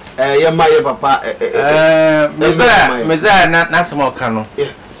Embremuna, Yama Papa, Meza, not small canoe.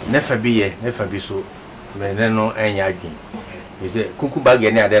 Never be so. Meneno and Yagi. You say, Kukubagi,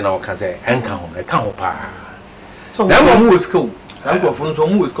 and then I'll say, and come, a campa. So that one was cool. I go from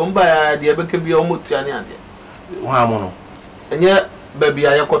some moves come by the Abacabi or Mutiania. One, and yet. Baby,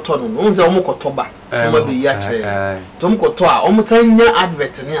 I got on. Once I almost got toba. Maybe yet. Tom Cotoa almost saying your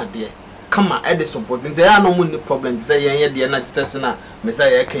advert near dear. Come on, add support. There are no money problems. Say, yeah, the United States and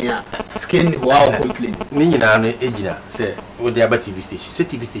Messiah Kenya skin who are complaining. Nina, Egina, say, with the TV station, say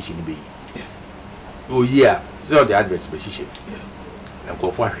TV station be. Oh, yeah, so the adverts be she. And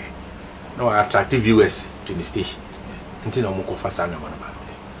go for it. No attractive viewers to the station. Until no more for Sana.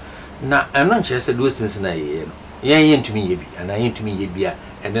 Now, I'm not just a those things in a year. Yeah, to me, and I ain't to me, ye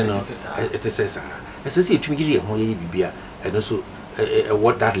and then it is as I say to me, ye and also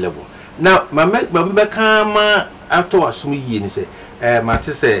what that level. Now, my come after a sumi ye say,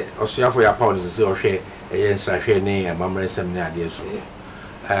 Martis say, or share for your pounds, or share a yes, I share name, and mamma some ideas. So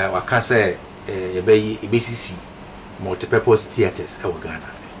I can't say a BCC multi-purpose theatres, our Ghana.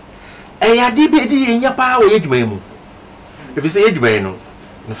 I did be in your power, age memo. If you say age memo,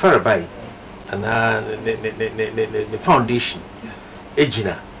 no far by. And the foundation,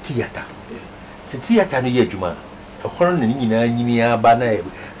 Egina Theatre. The theatre near Juma, a horn in Ninia Bana, a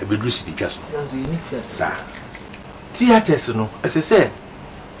bedrissity just. Sir, theatres, no, as I said,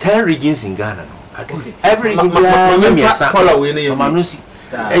 10 regions in Ghana, at least every year, Manusi,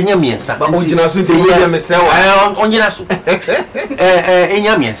 and Yamiasa, but Onyanasu, and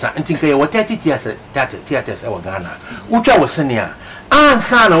Yamiasa, and think what theatres our Ghana, which I was sending.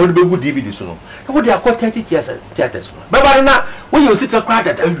 Son would be good DVD soon. What they are called 30 theaters. But now, when you see a crowd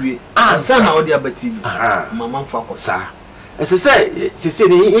at every son, how they are but TV. Mamma Focus, sir. As I say, she said,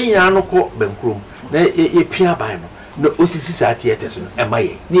 no court bankroom, a peer by no. no osisi sa theaters no e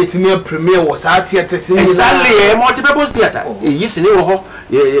maye na etimi premier was sa theaters ni exactly multi-purpose theater yi sine wo ho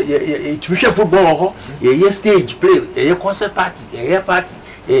ye twisha football wo ho ye stage play ye concert party ye party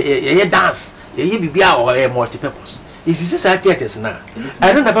ye dance ye bibia wo ye multi-purpose isisi sa theaters na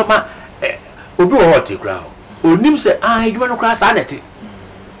I don't know ma obi wo hot crowd onim se adwuma no kra sa neti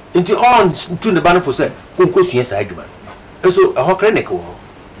nti on to the banner for set konko sua sa adwuma so a ho clinic wo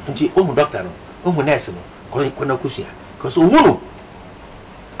nti o mu doctor no o mu nurse no kona kusia because o hunu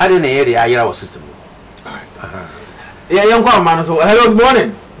ade na ye ya yira wo system yeah young man so hello good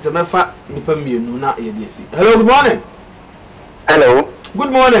morning it's a mefa nipa mienu na ye dey si hello good morning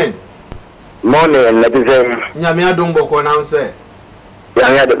good morning Ladies. nyame adom boko na nse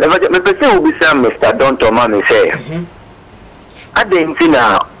Yeah, me pese obi say Mr. Dontoh man say.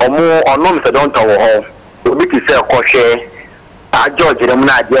 Adentina omo ono Mr. Dontoh wo ho. Obi ti say ko hwe a George dem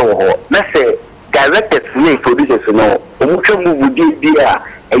na ade wo ho. Na say directors ni producers no. Omo twa mu di a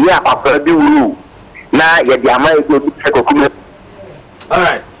eya papa bi wuru. Na ye di ama e obi say ko kuma. All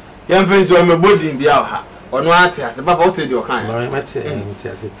right. Yam friends so me body bi a ha. Ono ate ase papa o te di o kan. No, me te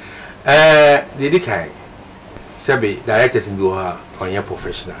ase. Didi kai. Sabi directors in do onye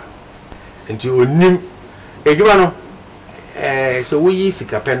professional nti onim edwuma no so we yi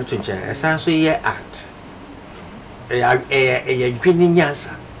sika pen to nchen esan so ye act dwini nyansa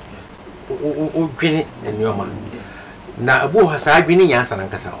o dwini enioma na abu ha sa dwini nyansa na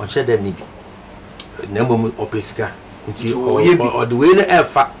nkasa on shede ni bi na mbom opesika nti o the way na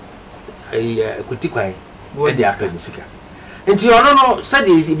efa kutikwan e de aka ni sika nti ono no said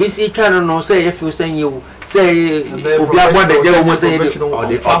is bisi twa no say ye feel say you say obi aboda je wo say o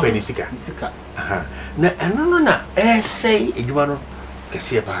de open sika aha na eno no na say edwuma no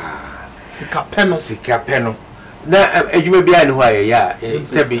kese pa sika peno na edwuma bia ne ho aye ya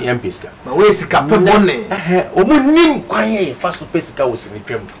say be MPska ma we sika pe bonne o mu nim kwan ye fa so pesika wo sini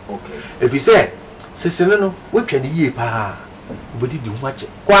twem okay if you say sesene no we twa ne yie pa bodi di ho ache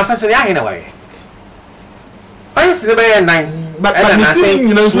kwa asase ya he na waye I see the bay 9, but you see,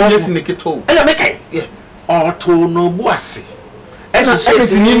 you know, yes, in the kito. And I make it, yeah, or to no bossy. And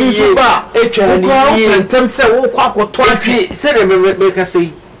she's in you, bar, and them say, oh, quack or 20. Said I make us say,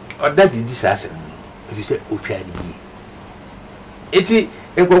 or that did this assassin. If you say, oh, Fanny. Eti,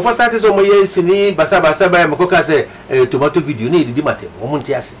 and go for starters on my yes, in Basaba, and Macoca say, tomato video need the matter,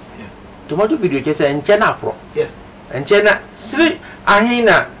 Montias. Tomato video case and Chena Pro. Yeah, and Chena, see,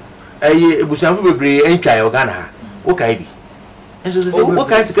 Ahina. Busanfu bebre entwa e ogana o kai bi enso se o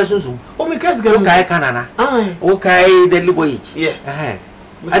kai sika sunsun o me kai sika o kai kanana o kai deadly boy yeah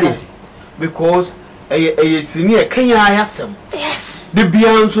adenti because sini e kan ya yasem yes de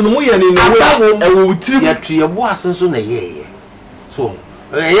bia nso no mo ye ne e wo tiri ya tu ye bo asenso na ye so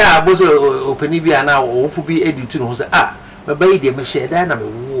ya aboso opani bia na o fu bi editu no so me bayi de me share da na me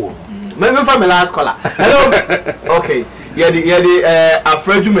wo me fa me last caller hello okay yedi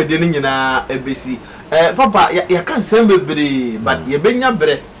afraju medeni nyina ebesi papa ya kan sembe bere but ye benya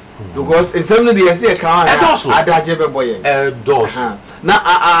bere because in some dey say kan adaje be boye dos na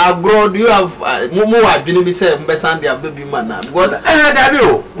agro do you have mo adwene bi say mbesan dey ababi man na because da bi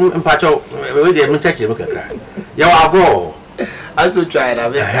o mpacho we dey mchache me kakra ya wa agro aso try na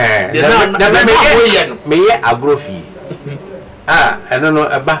me ye agro fi eno no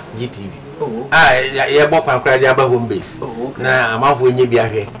eba GTV ye bo pankra dia ba Homebase na amafo enye bi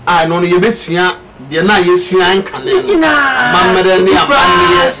ahwe no no ye besua de na ye sua anka na mamere ni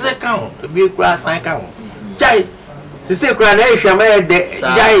amane se kan bi kura san kan jai se kura na ehwa ma de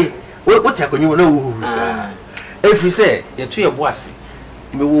jai wo takonyu na wo hu sa every say ye to ye bo ase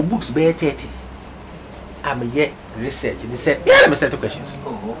me wo books be 30 am ye research they said yeah me set questions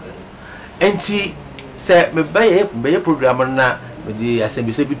enti se me be program na me di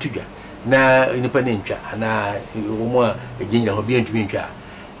asembise bi tudwa na nipa ne ntwa na wo a eginya ho bi ntumi ntwa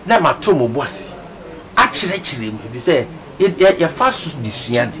na mato mo boase a kire mu if say ya fast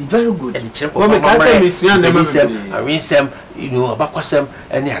disua very good e kire ko me ka say me sua na ma wisem abakwasem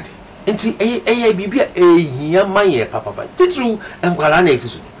ene ade enti bibia ehia maye papa titru enkwala na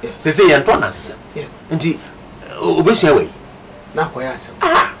esisu se ye nto na sese enti obesua we na koya asem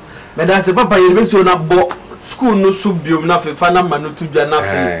me da se papa ye besu na bo school no subium na fe fa na ma no tudwa na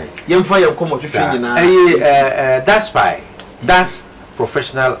fe yemfa ye komo twetwe nyina that's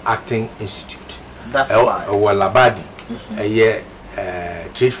Professional Acting Institute that's why Labadi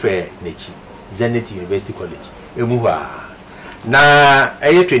trade fair nechi Zenith University College emuha na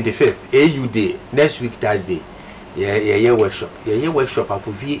 25th AU day next week Thursday workshop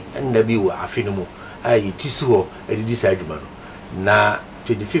afofi nabi wa afinu mu ayi tisu ho edidi sa adwuma no na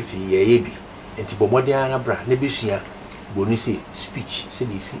 25th bi enti bomodian na bra na besua boni say speech say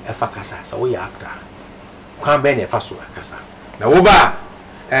dey see efa kasa sa wo ya actor kwan be na efa so kasa na wo ba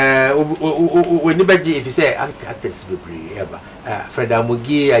when baji if you say actors bebre eba Fred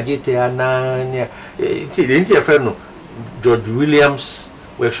Amugi agete ana see the entire friend no George Williams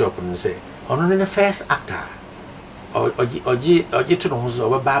workshop no say ono ne first actor oji to no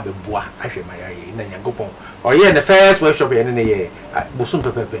so ba be boa ahwe ma yaye na Nyankopon oye the first workshop ene ne ye bosum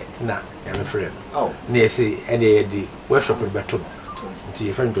pepepe na ya me friend na say ene di workshop be to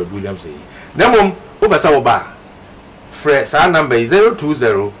nti friend George Williams say na mom wo ba sa wo ba Fred our number is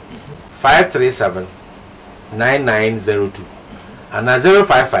 020 537 9902 and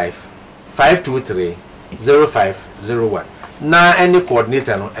 055 523 0501 na any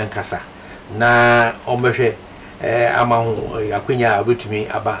coordinator no enkasa na omehwe ama ho akwenya abetumi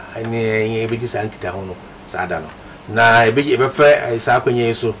aba ne ebedi sankita ho no sada no na ebefe sa akwenya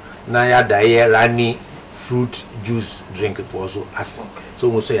yeso na ya dae rani fruit juice drink for so as so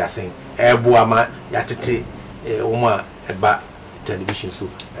mo say asen ebo ama ya tete uma eba television so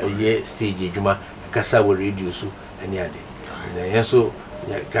ye stage adwuma kasa wo radio so ani ade na yenso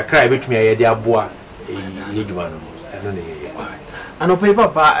kakra betumi ayede aboa ye adwuma no eno ne ye ano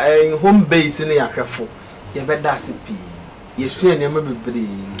papa home base ne yahwefo ye beda ase pi ye sua ne ma bebre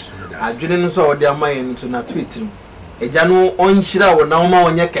adwene no so ode amaye no na twitrim eja no onhyira wo na woma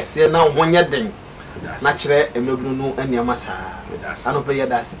onye kese na honye den na kire emebru no aniama saa ano pe ye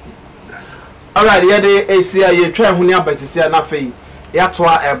da ase pi. Alright, yede Asia ye twa ho ne abasisia na fei ya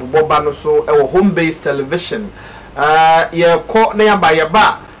toa eboboba no so e wo home based television ye ko na ya ba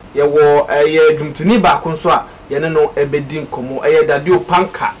ye wo ye dwumtuni ba ko so a ye ne no ebedi nkomo ye dade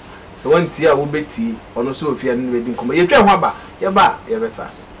opanka so wanti a wo beti ono so ofia ne ebedi nkomo ye twa ho aba ye ba ye beto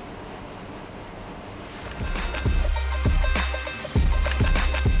aso.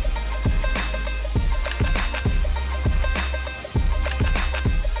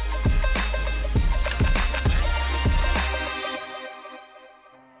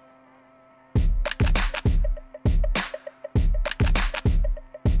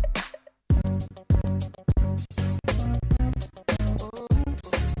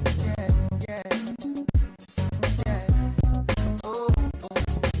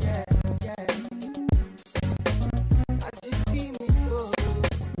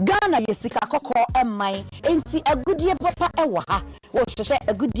 Yesika koko emai enti agudie papa ewa ha wo hwehwe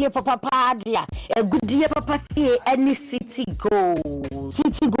agudie papa paadia agudie papa fie any city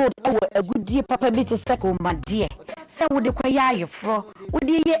gold ewo agudie papa bi te seko madie se wo de kwaya ayefro wo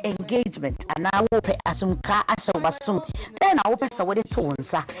de ye engagement ana wo pe asumka asho basum then na wo pe se wo de to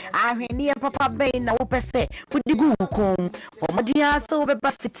nsa ahwene papa ben na wo pe se wo de gu kom pomodia se wo be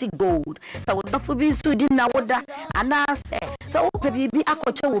city gold se wo dofo bi su di na wo da ana se wo pe bibi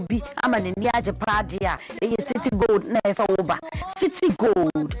akoche wo bi ama ne ni age padia e city gold na esa wo ba city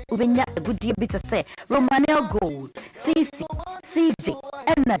gold ubenya agudie bi te se Romanel gold CC CJ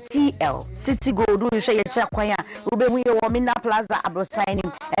na GL city gold wo hwe ye kira kwan a ubehu ye wo Mina Plaza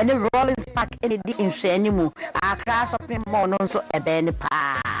abrosigning any Rollins Park any di nhwanimu Accra shopping mall no so ebe ni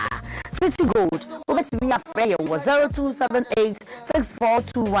pa city gold ubetimi afre ye wo 0278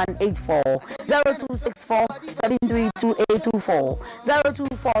 642184 0264 732824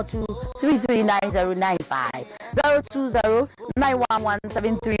 0242 339095 020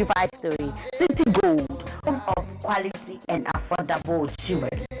 9117353 city gold home of quality and affordable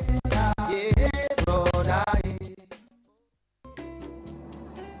jewelries.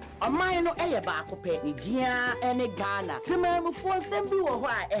 Amai no eye ba akope ni dia ene Ghana timamufu nsem bi wo ho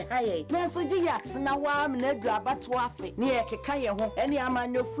a ehaye na so gi ya na wa am na adu abato afe ne ye keka ye ho ene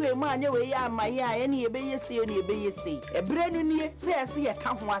amanyofu emu anye we ya amaye a ene ye beyese ne ye beyese ebre nu nie se ese ye ka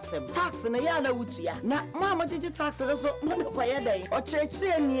ho asem tax na ya na wutua na ma gigi tax no so mo ko ye den o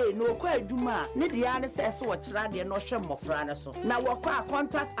chekire nie no ko aduma ne dia ne se ese wo kira de no hwe mmofra ne so na wo kwa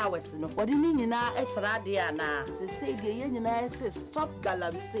contact hours no odi ni nyina e kira de ana te se de ye nyina ese stop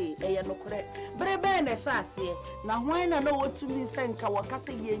galamsey eye no kore brebe na hyase na hwan na no wotumi senka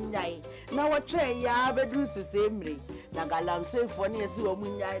wakase ye nyai na wotwe ya bedu sese mri na galamseyfo ne esi wo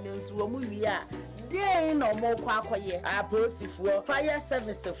munyai ne nsu wo mu wi a dey no mo kwa akoye aposifo fire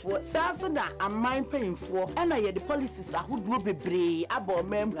servicefo saso da amman payinfo na ye the policies ahodo bebre aba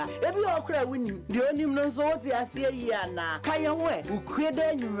memra ebi okra wini de onim no so woti ase yi ana kaye ho e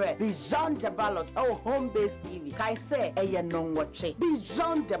ukreda nwure beyond the ballot Homebase TV kai say eye no nwotwe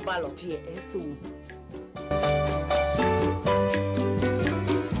beyond the ballot here ese wu.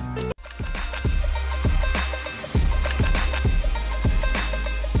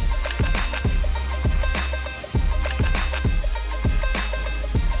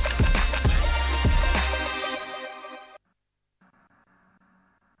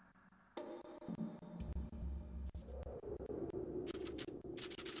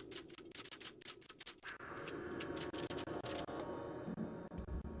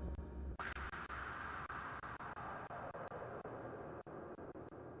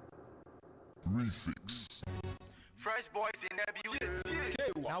 Refix. Fresh boys in the building.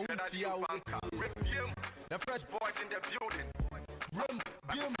 Now the fresh boys in the building. Room,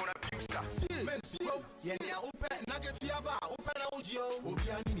 game, yeah, open, nuggets, yaba, open audio,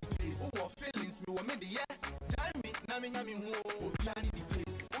 Obiani, who feelings, me were made, yeah, time me, Nami, Obiani,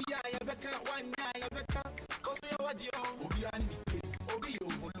 oh, yeah, Yabeka, one, Yabeka, cause we are dear, Obiani, Obi,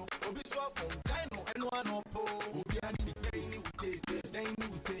 Obi, so from Dino, and one opo, Obiani, they knew we taste this, they knew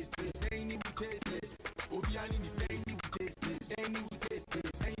we taste this, they knew we taste this, Obiani, they knew we taste this, they knew we taste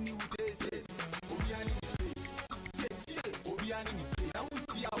this, they knew we taste this, Obiani, Obiani, now we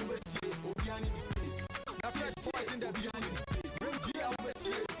see how we see Obiani. Now fresh boys in the Obiani. We see how we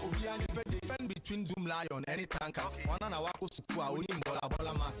see Obiani. Defend between Zoom Lion any tankers. One on our Sukua, only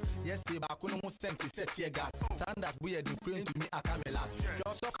Bola mass. Yes, they back on almost 70 set here gas. Sanders weird Ukraine to me a camelas.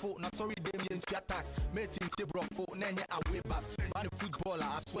 Also folk, not sorry, Damien to attacks. Made him table folk, Nanya away pass. Man, the footballer,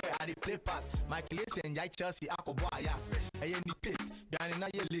 I swear, I play pass. Michael and Jai Chelsea, Akobo, yes. I ain't the taste, behind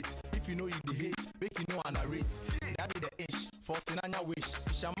another late. If you know you the hate, make you know and a rate. That be the ish. Forcing on your wish,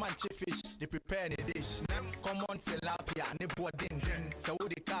 shaman fish, they prepare the dish. Come on, tilapia, nebo ding ding. So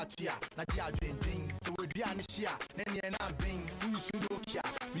they catch ya, Nadia ding ding. So we be on the shia, then you're not bing. Who's Sudokia?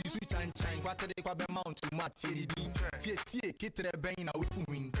 We switch and chine, what they quabe mount to Matty Dean. TSC, Kitre Bain, a whiff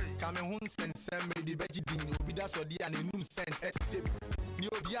wing. Come and send me the veggie ding, be that's or the and noon sent at sip. New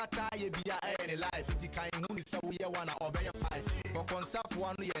Biata, ye be a life. If the kind who is so we one or bear 5. But concept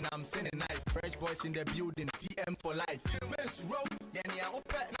 1 year and I'm sending knife. Fresh boys in the building, TM for life. Row, Yania,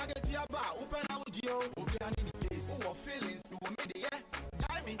 open, nugget, yaba, open audio, Obiani the case, oh, feelings, you were made, yeah,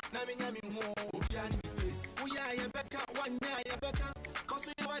 timing, Nami, Obiani the case, oh, yeah, Yabeka, 1 year, Yabeka, cause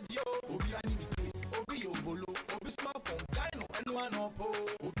we are Dio, Obiani the case, Obio, Bolo, Obi smartphone, Dino, and one opo,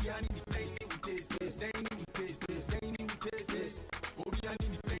 Obiani the case, we taste this, they knew we taste this, they knew we taste this, Obiani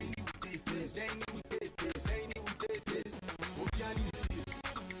the case, we taste this, they knew we taste this, they knew we taste this, Obiani the case,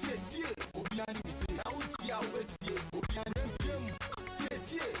 Obiani the case, now we see how it's here, Obiani.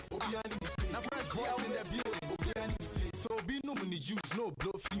 So be no money juice, no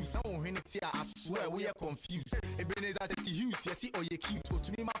blow fuse. Now when it's here, I swear we are confused. Ebenezer at the youth, yes, or you cute. Or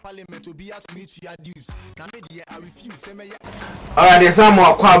to me, my parliament to be out to meet your dues. Now, maybe I refuse. Alright, there's some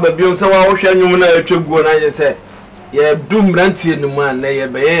more quab, but so I wish I knew when I took one. I just said, yeah, doom ranty in the man, they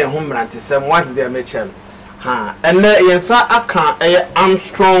be home ranty, some what's their mention. Ha, and there, yes, I can't,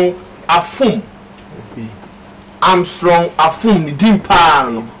 Armstrong, a fum. Armstrong, a fum, the dim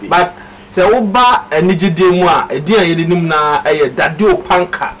pan, but. Se oba enigide mu a edi an yede nim na dado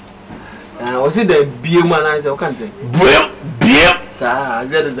panka o se da bie mu na se o kan se biem sa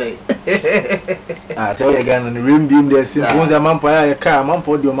ze se o ye gan no rim biem dey sim won se amampo ya ka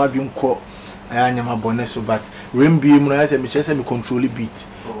amampo de o ma bi nko anya ma bone so but rim biem no se me chese me control beat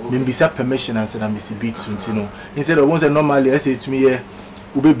me bisa permission and say na me si beat so ntino instead of won se normally I say to me here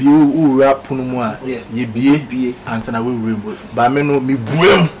ube bie u rap no mu a ye bie and say na we rim ba me no me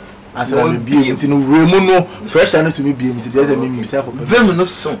buem as I be into no remuno pressure not to me be into the myself very no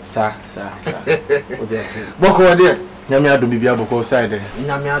so sir what they say boko there nyame adom bibia boko side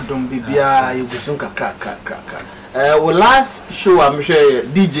nyame adom bibia you go sun crack well last show I'm sure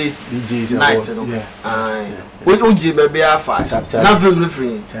DJs night we uji baby afa na vim no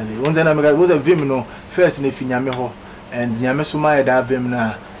free Charlie once na me was a vim no first na fi nyame ho and nyame so my da vim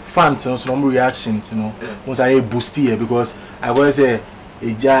na fans no some reactions you know once I boost here because I was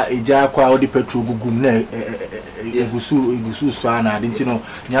eja kwa odi petrol gugum na egusu so ana de ntino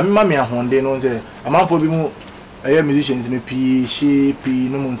nyame ma me ahonde no se amanfo bi mu musicians no pi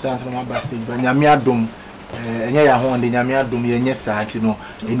no mun sans no ba stage ba nyame adom enye ya ahonde nyame adom ye nye saati no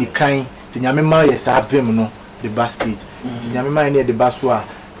eni kan ti nyame ma ye sa vim no the ba stage ti nyame ma ne the ba so a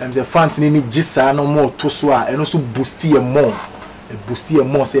say fans ni gisa no more to so a eno so boost ye more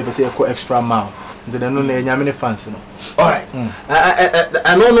say be say extra mile then no nyame ne fans no all right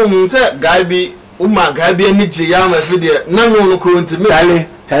I no mean say guy be guy be any ya ma fi there na no kro ntimi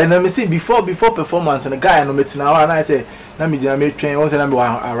Charlie na me see before performance and the guy no metina and I say na me jina me twen won say na me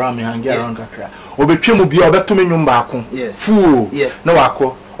around me hang around kakra obetwe mu bia obeto me nwum ba ko full na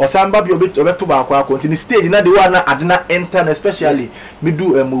wako osamba bia obeto ba ko akọ ntini stage na the one na adena enter especially me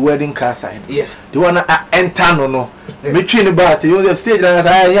do wedding car side the one na enter no me twi ni ba stage na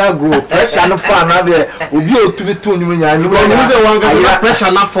say ya grow pressure no fa na be obi otumi to nyum nya ni say one ga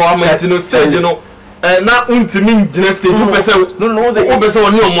pressure na for am ntino stage no na untimi ngina stage you person no say o person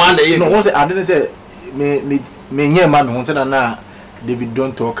oni omo ana ye no say adena say me nyema no say na David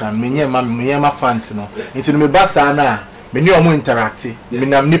Dontoh kan me nyema fans no ntino me basa na me ni omo interact me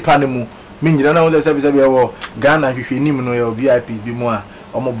nam nipa ne mu me nyina na won say be wo Ghana hwehwe nim no your VIPs bi mu a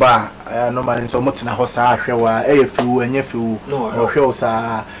omo ba normally so omo tina ho saa hwe wa fiwu enye fiwu o hwe o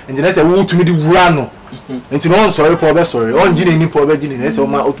saa nti na se wo tumi di wura no nti no on sorry po be sorry on gine ni po be gine na se o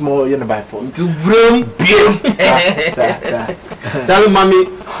ma otumo ye na by force nti wura biem tell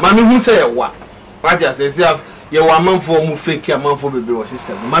mami hu say wa waja say say ye wa manfo mu fake manfo bebe wa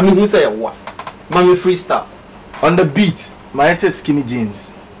system mami hu say wa mami freestyle on the beat my say skinny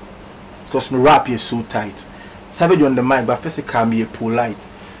jeans because my rap is so tight savage on the mic but physical me polite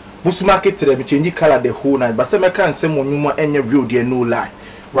busu market today me change color the whole night but say me can say mo nyuma enye real there no lie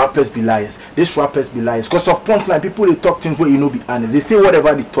rappers be liars this rappers be liars because of punchline people they talk things where you know be honest they say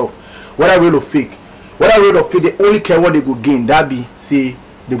whatever they talk whether real or fake they only care what they go gain that be say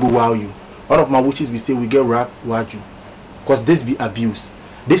they go wow you one of my wishes we say we get rap waju because this be abuse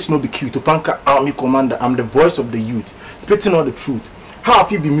this no be cute to Panka army commander I'm the voice of the youth spitting all the truth. How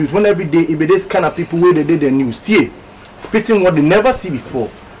if you be mute when every day it be this kind of people where they did the news still spitting what they never see before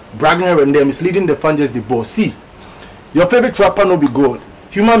bragging here and there misleading the fans just the boss. See your favorite rapper no be God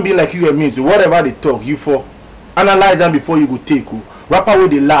human being like you and me so whatever they talk you for analyze them before you go take rapper where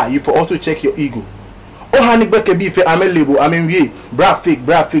they lie you for also check your ego oh honey back be if I'm a label I mean we bra fake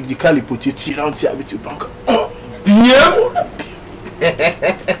the cali put it sit down here with you bank yeah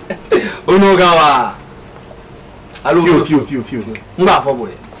oh no gawa allo few mba for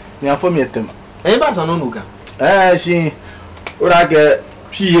boy me afọ me etem ba sa no nuka she ora ge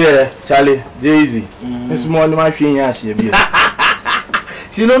pie chale easy this morning ma hwe yan ahye bia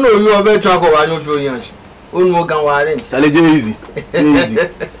si no you obe twa ko wa no hwe yan ahye onu gan wa rent chale easy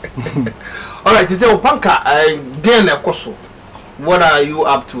all right say Opanka den ekoso what are you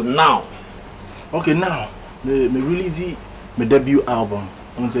up to now? Okay, now me release my debut album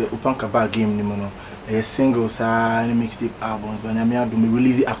on the Opanka Bar game ni mono a single and mixtape albums but I do me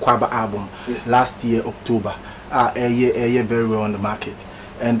release Akwaba album last year October a year very well on the market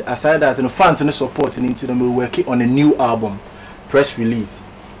and aside that the fans and the support and into them we working on a new album press release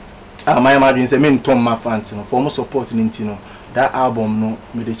my imagine say me Tom my fans for more support into that album no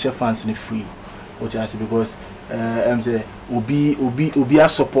me the chef fans in free what I say because say obi a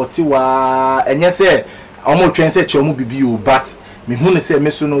support wa enye say omo twen say chemu bibi o but me hu ne say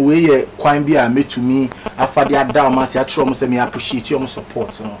me so no we ye kwan bi a metumi afade adam ma say atro mo say me appreciate your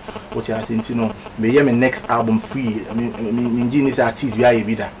support no what I say ntino me ye me next album free I mean me ngini say artist bi aye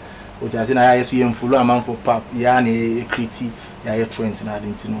bi da what I say na ya so ye mfolo amam for pap ya na e kriti ya ye trend na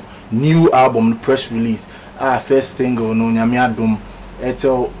ntino new album press release first single no nyame adom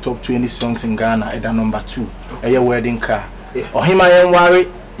etel top 20 songs in Ghana at number 2 a wedding car ohima yen ware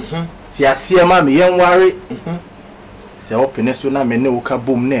ti asie ma me yen ware se open so na me ne wo ka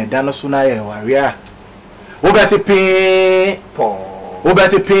bom na da no so na ye ware a wo beti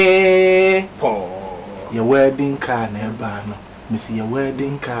pe your wedding car na ba no me see your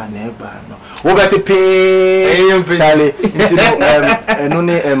wedding car na ba no wo beti pe Charlie eno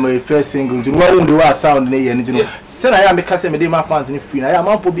ne my first single nti wo won de wa sound na ye nti no se na ya me ka se me de ma fans ni free na ya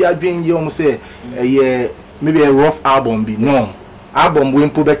man fo bi adwen ye o mo se maybe a rough album be no album we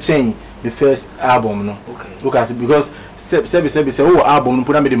mpo be chain the first album no okay look at it because say oh album no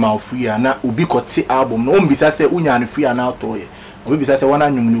put na me de ma free na obi ko ti album no o mbisa se unya ne free na auto ye obi bisa se wana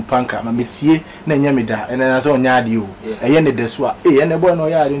nwum ni Opanka ma metie na nya me da ena na se onya ade o eye ne deso a ene boy no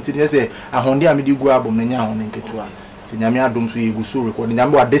ya ade nti se ahonde a me di gu album na nya ahonde nketua ti nyame adom so ye gu so record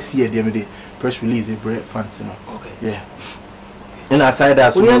nyame wa desi e de me de press release e break fans no okay yeah and aside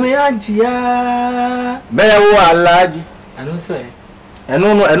that so nyame anjia be wo alaji I don't say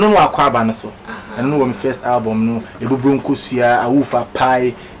eno no Akwaba no so eno no my first album no ebubru nkosua awufa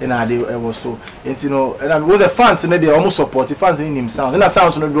pai na ade e wo so enti no and I was a fans na dey almost support fans in him sound na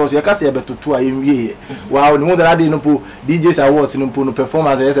sound no do so you can say betoto a yemwie wow no that dey no po DJs awards no po no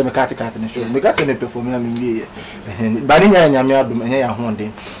performance yes me cat no show me cat me perform am yemwie ba ni nyame adom enya ya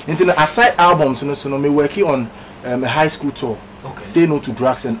honde enti no aside albums no me working on a high school tour. Okay. Say no to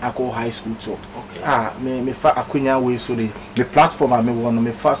drugs and alcohol high school tour. Okay. Me fa akwenya way so the platform I me want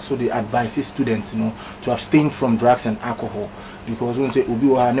me fast so the advise students to abstain from drugs and alcohol because when say obi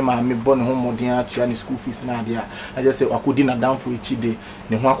wa ne ma me born home modern atua ni school fees na ade I just say akodi na down for each day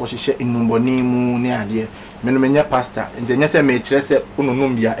ne ho akohye enumboni mu ne ade me no menye pastor nze nya say me kire say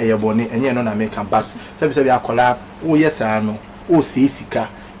ononum bia eyeboni enye no na make but say be akola wo yes no o se sika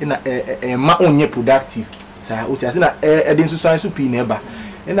na ma onye productive sa o ti asina edin susan su pi na eba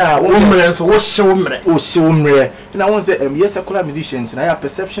na wo mre so wo hye mre na won say yes secular musicians na ya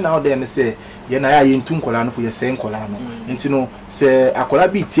perception out there na say ye na ya yentu nkola no for ye say nkola no enti no say akola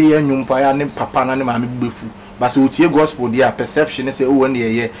bi tie ye nwumpa ya ne papa na ne ma me befu but so tie gospel dia perception say oh na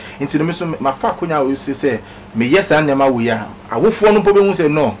ye nti no me so mafa konya we say me yes and nema we ya awofo no po be hu say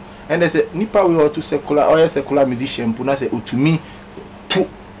no and they say nipa we to secular or secular musician pu na say otumi to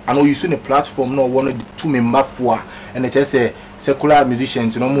and you see the platform no one to member for and they say secular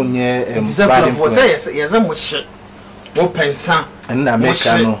musicians no mo nye secular for say yes mo hye mo pensa and na make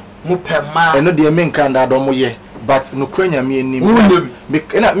no mo pema and no de me nkan da do mo ye but no kranya me nim me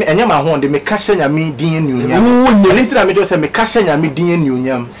enya ma ho de me ka hye nyame din enuonyam and nti na me jo say me ka hye nyame din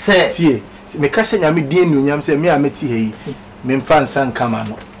enuonyam tie me ka hye nyame din enuonyam say me a meti hei me mfa nsan kama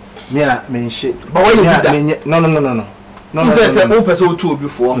no me a me nhye but why you no no say o person to obi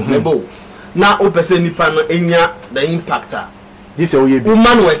for lebo na o person nipa no enya the impactor this oye bi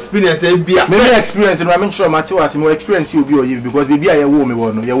woman no experience e bia me experience no am sure mate was me experience obi oye because baby a ye wo me wo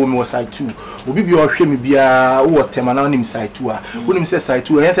no ye wo me wo side 2 obi bi o hwe me bia wo tema na nim side 2 a wonim say side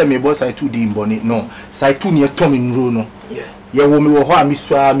 2 yen say me bo side 2 di mboni no side 2 ne to me nro no ye wo me wo ho a me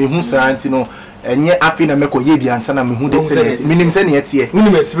so a me hu santi no enye afi na meko ye bia ansa na me hu de say minim say ne etie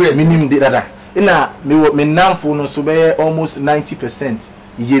wonim experience minim de dada ina me namfo no so be almost 90%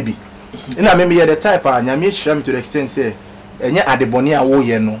 ye bi ina me ye the type a nyame hira me to the extent say enye adeboni a wo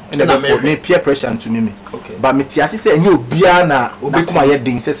ye no ina be for me peer pressure to me but me tiase say enye obia na obekuma ye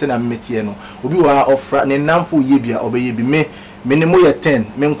din say na me tie no obi wa ofra ne namfo ye bia obeye bi me ne mo ye 10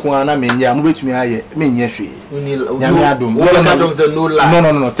 me nko ana me nya mo betumi aye me nya hwe nyame adom wo ka dom say no lie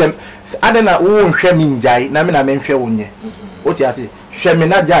no sem adena wo nhwe mi njai na me nhwe wo nye o tiase hwe me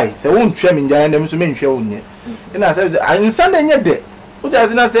na jai say wo nhwe mi njai na me so me nhwe wo nye ina say insan enye de o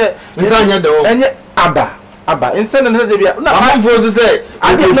tiase na say insan enye de o enye aba instead na say bia na am for to say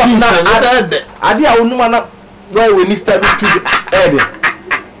ade ade a onuma na why we need to be to head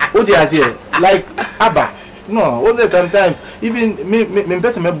o tiase like aba no all the sometimes even me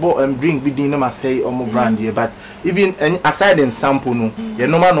person me drink be din na say omo brand here but even aside in sample no your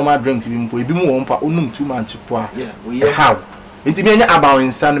normal drinks be mpo ebi mu won pa onum too much po a how nti me anya about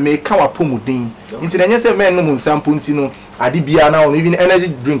insan me ka wa pomudin nti na nya say me no sample nti no ade bia na on even energy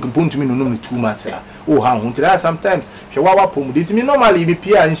drink mpo ntumi no num too much oh how nti na sometimes hwe wa pomudin nti me normally be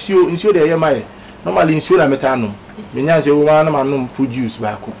pia nsio de ye maye normally nsio na metano me nya nso wa na manum fruit juice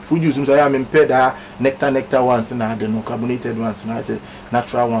ba ko fruit juice so ya me pay da nectar ones na de no carbonated ones na say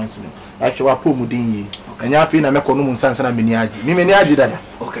natural ones no like hwe wa pomudin yi anya afi na mekọ no mu nsansa na meni agi me meni agi dada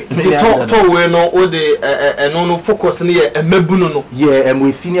okay to we no o de no focus ne ye emabunu no yeah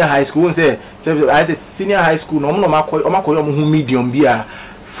we senior high school won say I say senior high school no mo makoyo mo hu medium bia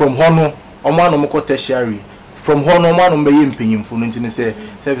from hono omo no mo ko tertiary from hono mo no be ye mpanyimfo no ntine say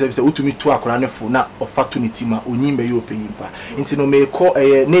utumi to akora ne fo na opportunity ma onyim be ye opanyimpa ntino me ko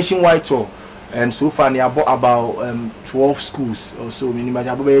nationwide tour and so far near about 12 schools or so minimum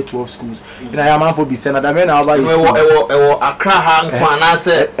about 12 schools and I am for be send that men about Accra hang kwana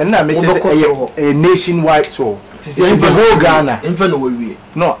say and na me a nationwide tour in the whole Ghana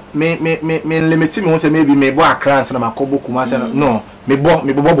no me limit me say maybe me bo Accra na makobo Kumasi no me bo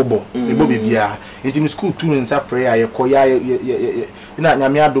bibia in school two in Safra ya koya na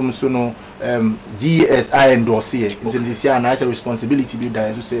nyame adom so no GSI endorse it into this year and I say responsibility be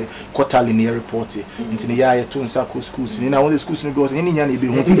there to say quarterly near report into the year to nsa schools ni na all the schools no doors any nya na be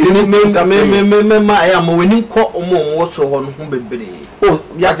hu me I am winning ko omo so ho no bebre oh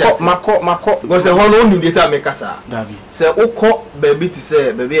ya mako because ho no nim data me kasa dabi say ukọ baby ti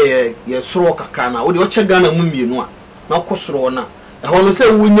say baby ye soro kakra na wo de o che Ghana mu mienu a na ko soro na ho no say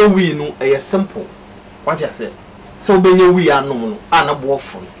wunya wi no e simple what you say so benye wi anom no ana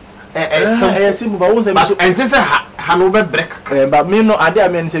boofo simple but won say and say ha no be break but me no ade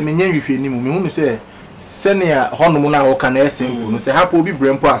am say me nya hwehwe ni mu me hu say senior honom na wo kana simple no say hapo obi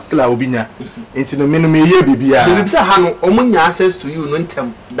brempo a still a obi nya enti no me no me ye bibia baby say ha no omunya access to you no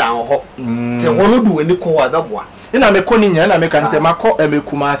ntem down ho te hono du weni ko wa beboa ina me koni nya na me kan say mako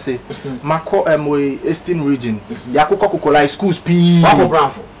Kumasi mako Eastern region yakoko kokola schools pi wako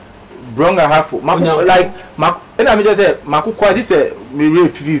branfo bronga half like ina me just say makukwa this me re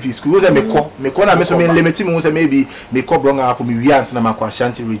 50 school say me ko na me so me limit me say maybe me ko bronga half me wi answer na mako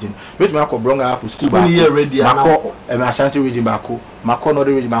Ashanti region wait me ko bronga half school ba mako Ashanti region ba ko mako no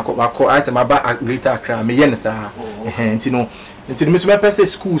region mako I say maba greater Accra me yen sa enti me so me pese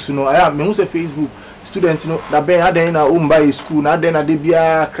schools no I me hu say Facebook students no da ben aden na umba school na aden na de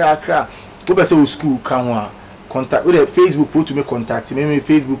bia kra go be say school kan wa contact with the Facebook put to me contact me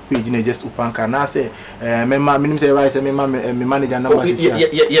Facebook page na just open can na say me say right say me manager number say ye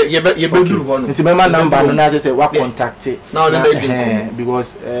be duru ho no nti me number no na say wa contact now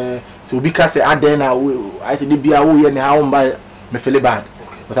because so because say aden na I say de bia wo ye ne ha umba me feel bad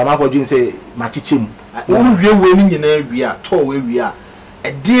but I'm for doing say ma chichim Who we winning in area, tour where we are.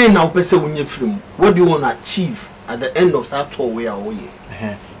 A day now, person when you film. What do you want to achieve at the end of that tour where are we?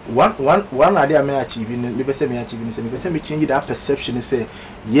 One idea may achieve in the person may achieve in the same change that perception is say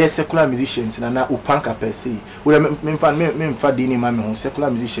yes secular musicians and na upanka per se. We me fa dini mame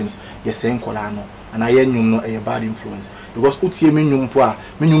secular musicians yes saying kolano and I no a bad influence because utie me nyum po a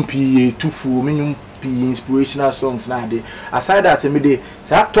me nyum pie tufu me nyum pie inspirational songs na de aside that me de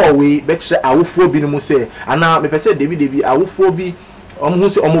say tour we betre awofo bi no mu say ana me pese David awofo bi omo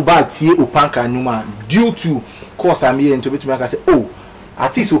say omo ba tie upanka nyuma due to course am here into betumi aka say oh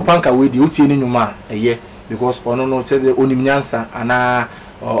artist upanka we de otie ni nyuma eye because ono no tell the onimnyansa ana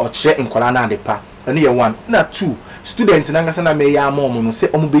o kire nkola na de pa ene ye one na two students na ngasa na me ya mom no say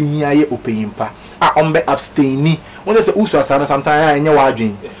omo benyia ye opeyimpa a ombe abstaini won say usu asana sometimes enye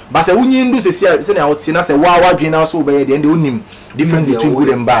wadwen but say wunyi ndu se na oti na say wa wadwen na so be ye de onim difference between good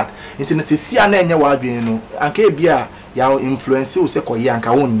and bad internet se na enye wadwen no anka bia ya influence o se koye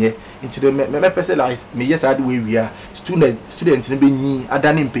anka wonye into me person me yes ade we wia students ne benyi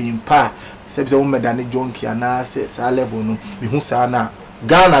adane mpeyimpa se be wo medane jonki ana se sa level no me hu sa na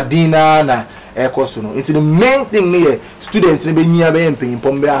Ghana dina na ekoso no into the main thing me students ne benyi abe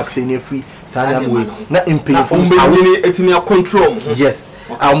mpeyimpa mbe abstain free sa we na mpeyimpa mbe etimi control yes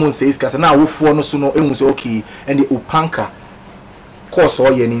I won't say iskasa na awofo no so no emu say okay and the upanka course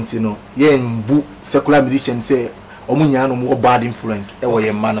all ye nti no ye mbu secular musician say omunya no mo bad influence e wo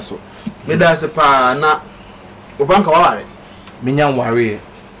ye man so me da se pa na upanka waware minyan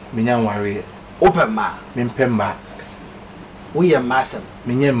ware open ma mimpemba wo ye masem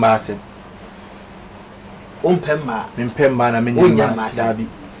minyan masem ompemma mimpemba na minyan dabi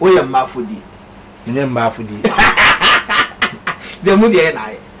wo ye mafudi minyan mafudi de mu de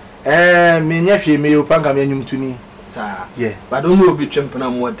na minya hwe me upanka me anyumtuni sa yeah but don't know be twempena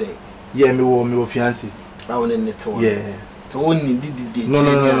mo de yeah me wo fiance awon ne to yeah to woni didi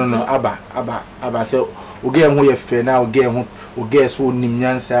no aba so oge ho ye fe na oge so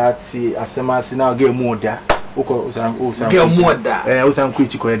nimnyansa ti asemasi na oge mu oda uko usan usan ku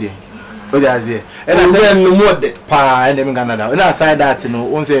ichiko de o de azie e na say no mu de pa ende me Canada na aside that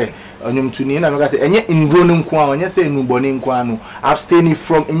no on say onyumtuni na me say enye ndro ne nko a onye say nubone nko anu abstaining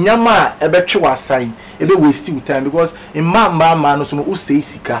from nyama ebetwe wasan ebe waste time because imma no so no usei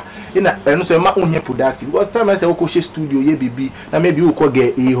sika ina eno so ma onye productive because time say wo she studio ye bibi na maybe wo ko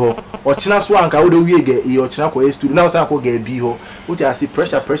ge e ho ochina so anka wo de wie ge e ochina ko e studio na wo san ko ge bi ho wo ti asi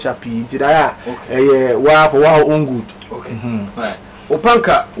pressure p nti da ya wa for wa on good okay right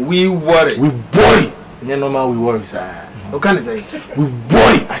opanka we worry nye normal we worry sir o kan say we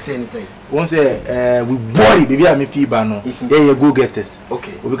worry I say one say we worry baby am fiba no ye go getters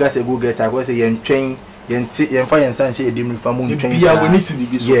okay we because say go getter go say yen twen yen fa yen san she edim fa mu twen bia we need to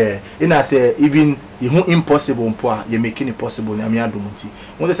be so yeah ina say even you impossible mpo a you making it possible na me adomuti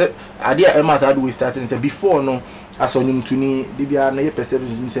one say ade e ma say we starting say before no asonyum tuni dibia na ye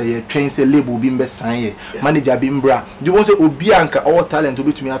perception say ye twen say label bi mbe san ye manager bi mbra you won say obi anka all talent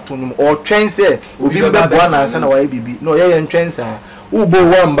obetumi atonum or twen say obi mbe bo na ansa na wa bibi no ye twen say ubo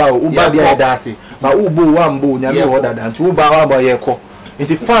wamba uba bia dase ma ubo wambo nyame order dan tu uba wamba ye ko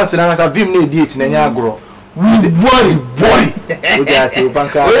nti fans na ansa vim na edi na nya agro we worry okay say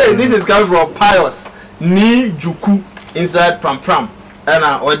banka this is coming from Pius ni juku inside pram and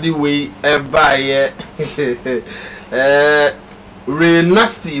all the way by Ray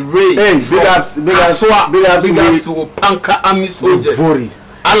Nasty Ray. Hey, big ups to Panka Army soldiers.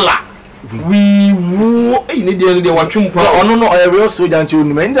 Allah. We need the one chum for no a real soldier and you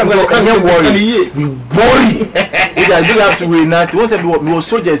mean I'm going worry. We worry. Big ups to Ray Nasty. Once we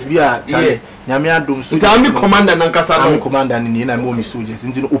soldiers be at Nyame adom soldiers. Army commander nankasa army commander ni na mo soldiers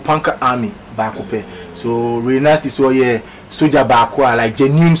into Upanka army back up. So Ray Nasty so yeah soldier back like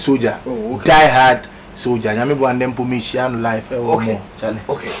genuine soldier. Die hard soldier. Nyame bo andem po mission life okay.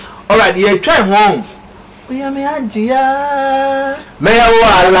 Okay. All right, you try home. We are me ajia. Me ya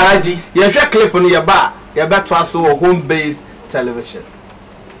alaji. You try clip on your bar. You bet was so Homebase television.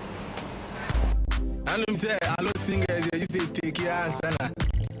 And him say hello singers you say take your answer na.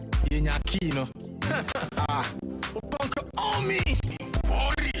 In your kino. Punk on me.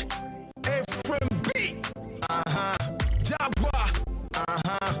 Body. FMB. Jaguar.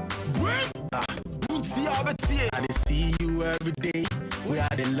 I see you every day. We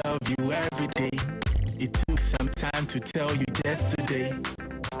had to love you every day. It took some time to tell you yesterday.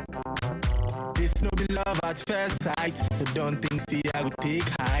 This no be love at first sight, so don't think see I will take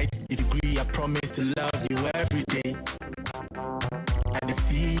height. If you agree, I promise to love you every day. I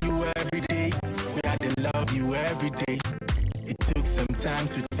see you every day. We had to love you every day. It took some time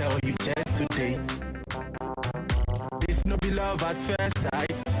to tell you yesterday. be love at first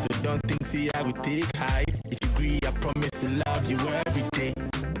sight. So don't think see I will take height. If you agree, I promise to love you every day.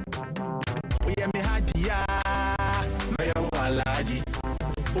 Oh yeah, me hadia, me ya walaji.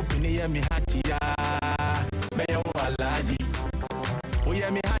 Open yeah, me hadia, me ya walaji. Oh yeah,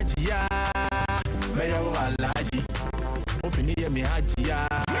 me hadia, me ya walaji. Open yeah, me hadia,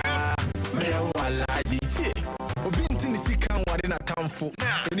 me ya walaji. Obi ntini sika wade na tamfo.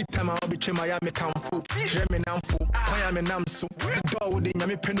 Anytime I be try my me kamfo. Try me namfo. Kwaya me namso. Do de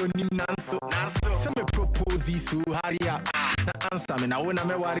nyame peno nim nanso. Se me propose so haria. Na answer me na wona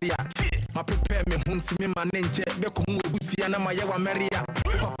me waria. Ma prepare me hunti me manenje. Be ko hu obusia na ma ye wa meria.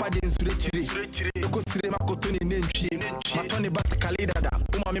 Papa de nsure chire. Ko sire makoto ni nentwie. Ma toni bata kalida da.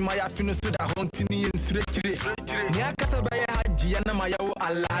 Uma me ma ya finu so da hunti ni nsure chire. Ni akasa ba ye haji na ma ya wo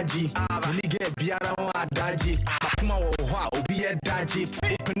alaji. Ni ge biara wo adaji. Makuma wo ho obi e daji.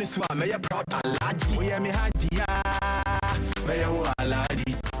 Open so am ya proud alaji. O ye me hadia. Me ya wo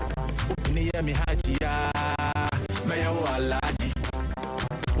alaji. Open ye me hadia. Me ya wo alaji.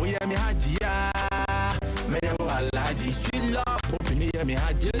 O ye me hadia. Me ya wo alaji. Open ye me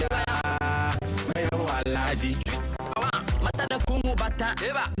hadia. Me ya wo alaji. Matana kungu bata,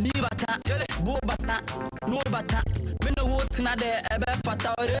 ni bata, bo bata, no bata. Mena wotina de ebe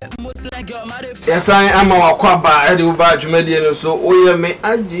fata ore Muslim girl marry. Yes, I am a kwaba edi uba jumedi so oye me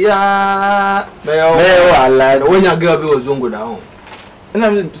ajia. Me ala when your girl be ozungu da home. And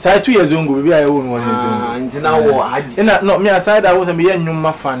I'm 2 years old, baby. I own 1 year old. And now what? And no, me aside I was a million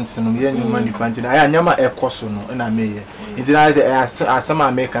new fans and a million money panting. I am never a cosono and I may. It's as some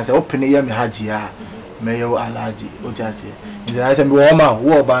Americans open here me hajia. Mayo alaji, Ojasi. I said, Woma,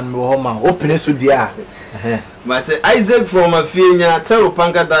 Warban, Woma, open it to the But Isaac from Afinia, tell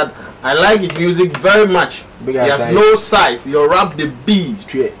Panka that I like his music very much. He has no size. You rap the B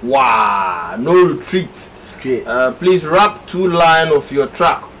straight. Wow, no retreat. Straight. Please rap 2 lines of your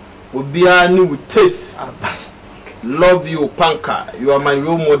track. Will be a new taste. Love you, Panka. You are my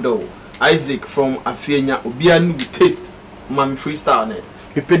role model. Isaac from Afinia. Will be a new taste. Man, freestyle it.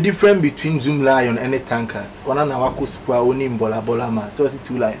 People different between Zoom Lion and the tankers. One an awako square only bola ma. So it's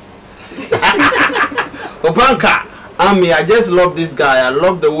 2 lines. Opanka, I just love this guy. I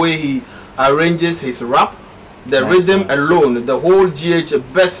love the way he arranges his rap, the rhythm alone, the whole GH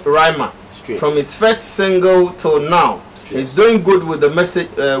best rhymer. Straight. From his first single till now. Straight. He's doing good with the message,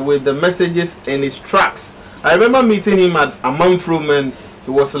 with the messages in his tracks. I remember meeting him at Amamfrum and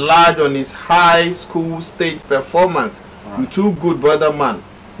he was large on his high school stage performance. You too good, brother man.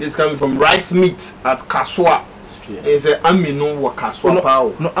 This coming from Rice Meat at Kaswa. It's a Amino wa Kaswa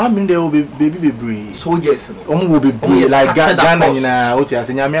Pow. No, Amin there will be baby. So yes, will be like Ghana in a hotel.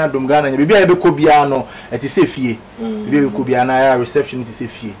 Senyamia dum Ghana. Maybe I be Kobiano at Isefie. Maybe Kobiana reception to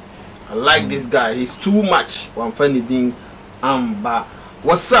Isefie. I like this guy. He's too much. One funny thing. But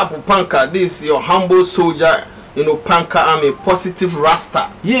what's up, Panka? This is your humble soldier. You know, Panka, I'm a positive rasta.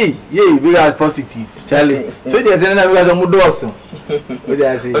 Yay, we are positive, Charlie. So there's another guy who also.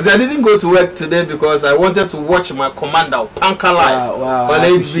 But I didn't go to work today because I wanted to watch my commander, Panka Live, on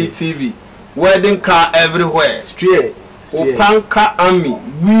HBTV. Wedding car everywhere. Straight. Panka Army.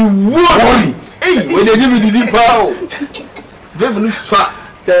 We worry. Hey, when they give me the deep power.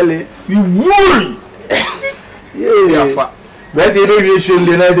 Charlie, we worry. Yeah. But the aviation,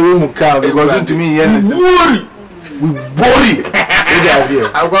 the nice woman car because to me, worry. We worry.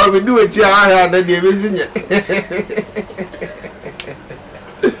 I'm going to do it here and then they're missing it.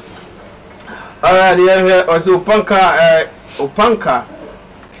 Alright, yeah, also Opanka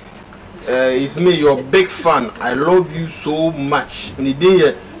is me, your big fan. I love you so much.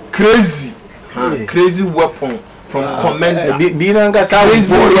 Crazy, crazy weapon from Commander.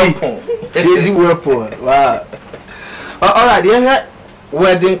 Crazy weapon. Crazy weapon. Wow. Alright, yeah,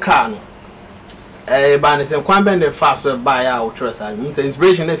 wedding car. But it's a quite fast buy out trust. It's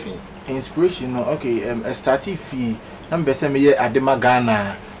inspiration, inspiration. Okay, a starting fee. Number 7 year at the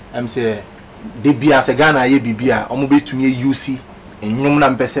Magana. Say, the Bia Sagana, ye Bibia, almost to me, UC, and you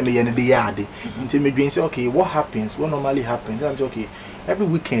number 7 year in the yard. Until me say, okay, what happens? What normally happens? I'm okay. Every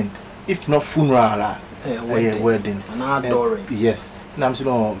weekend, if not funeral, wedding. Yes. And I'm saying,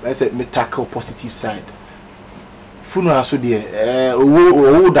 no, I said, me tackle positive side. Funeral so dear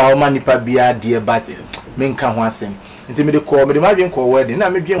da man nipa bia dear but men kan ho asem nti me de call me de ma call wedding na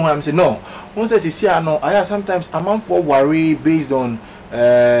me dwen ho am say no won say sisia no I sometimes a man for worry based on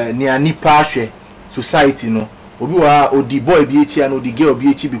near nipa hwe society no obi wa odi boy bi echi and odi girl bi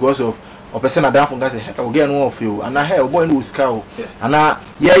echi because of person adan for gas say o girl no of you and na boy no ska o and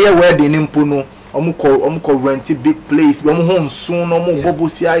yeah wedding nimpo no omo ko rent big place omo home soon omo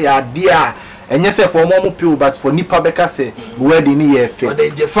bobosia ya dia and yes for more people but for nipa beka say wedding ni ye fe or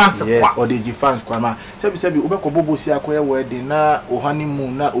the fans yes or the fans kwama say ubeko bobo si akoya wedding na o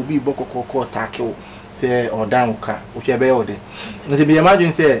honeymoon na obi bokoko tackle say or down ka o hwe be ode nti be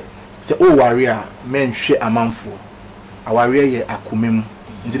imagine say o warrior men hwe amanfo a warrior ye akomem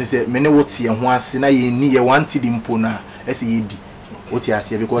nti say me ne wote ye ho ase na ye ni ye wanti di mpo na ese ye di wote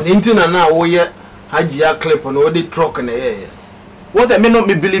ase because nti na wo ye hajia clip no the truck na ye what I may not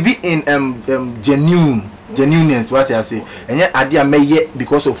me believe in genuineness what I say and yet idea may yet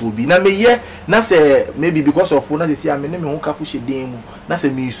because of ubi na me ye na say maybe because of na say me me ho kafu shedem na say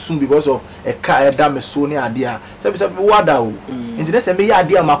me soon because of a car da me so ne idea say wada o nti na say me ye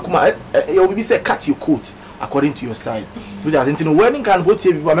idea makuma you will be say cut your coat according to your size so just nti no wedding can go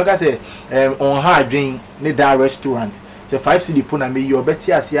to people make say on hard drink ne da restaurant say 5 cedi po na me you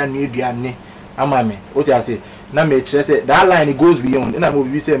beti ase anu aduane amame what I say na me chere say that line it goes beyond na mo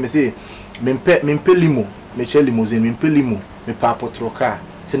bi say me say me mpe limo me che limousine me mpe limo me pa potroka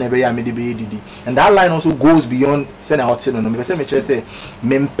say na be ya me de be didi and that line also goes beyond say na hotel no me say me chere say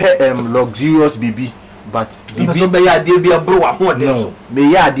me mpe luxurious bibi but bibi so be ya de bi abro wa ho de so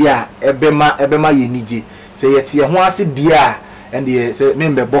me ya de a ebema ye nije say yete ye ho ase de a and the say me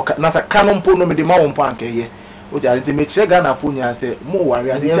be boka na sa kanompo no me de ma wo mpo anka ye o ja nti me chere Ghana fo nya say mo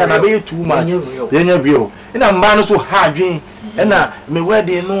wari ase say na be too much yenya bio ina mba no so ha adwen ena me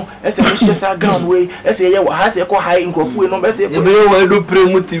wedding no ese me hyesa gown we ese ye wa ha se ko high nkrofu no ese ye be we do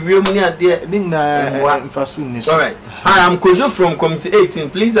premu tv mu ni ade ni na mfasu ni so. All right, hi, I'm Kojo from Committee 18.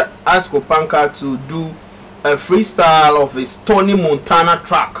 Please ask Opanka to do a freestyle of his Tony Montana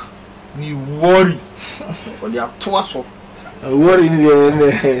track. We worry or they are too so worry ni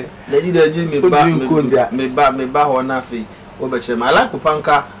lady me ba hona fe obechem. I like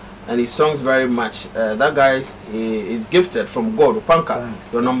Opanka and his songs very much. That guy is gifted from God.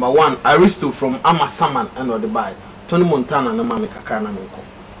 Opanka, your number one. Aristo from Amasaman and the buy. Tony Montana na mami kakana menko.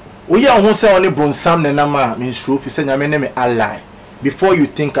 We are who say only bronsam na nama means true. If you say nyame name ally. Before you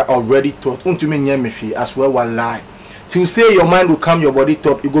think I already thought unto me nyame fi as well one lie. Till say your mind will come your body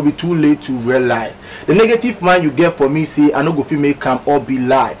top, it go be too late to realize. The negative mind you get for me say I no go fi make come or be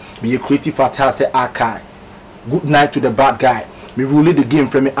lie. Be a creative at her say archive. Good night to the bad guy. Me rule the game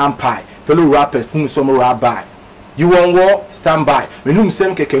from me empire. Fellow rappers whom some rabbi. You want war? Stand by. Me num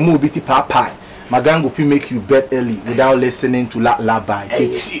sem keke mu biti papai. My gang go fi make you bet early without listening to la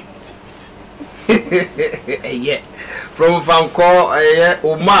yeah. From Fanco,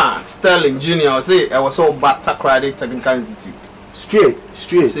 Omar Sterling Jr. say I was so bad Takrade Technical Institute. Straight.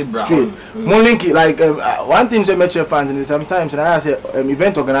 More link like one thing say match fans and sometimes and I say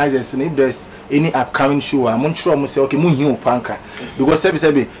event organizers and if there's any upcoming show I'm sure I'm say okay mu hin Opanka because say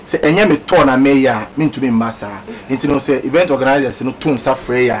enye me turn na me ya me to be massa into no say event organizers no tone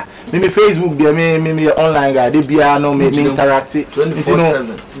safre ya me Facebook there me online guy they bia no me interact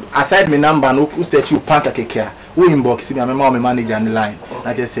 24/7 aside me number no who search Opanka keke who inbox me my manager on the line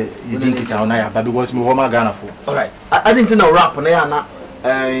I just say you think it on ya but because me home Ghana for all right I didn't know rap na ya na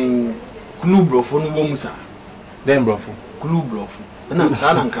club brofo no wo musa dem brofo club brofo na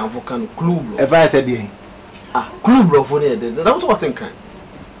Ghana nkanfo kan club brofo if I said there club brofo ne dey that what in crime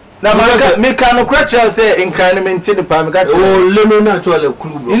na me can no crutch say in crime maintain the pa me catch le no na to le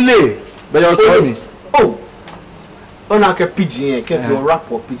club brofo ile but you tell me ona ke pidgin ke fi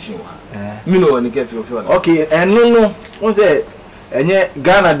rap or pidgin wa me no one ke fi okay and no won say enye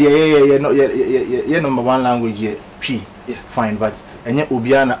Ghana dey ye number one language here P fine but enye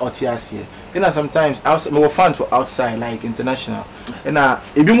obiana otiasie you know sometimes outside we fans for outside like international and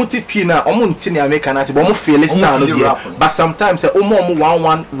ebi muti P na omo ntini American ase but omo feel star no there but sometimes omo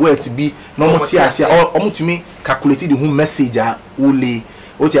one word be no omo tiasie omo tumi calculate the whole message ule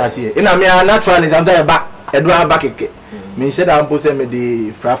otiasie ina me naturally sometimes back edura back keke me share that post me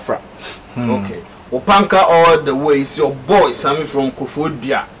the frafra okay Opanka all the way is your boy Sammy from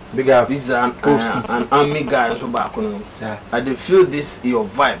Kofodia. Big up. This is an army guy so back on. I dey feel this your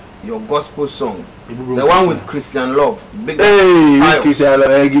vibe, your gospel song. The one with Christian Love. Big hey, Christian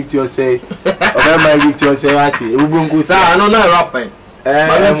Love, I give to you say. I give to you say what? Ebubungu say. I know na rapping.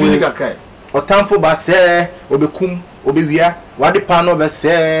 But feel like cry. Otamfo ba say, obekum, obewia, wade pa no be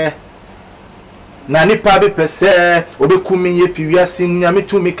say. Na nipa be pese obekumi ye fiwiase nyame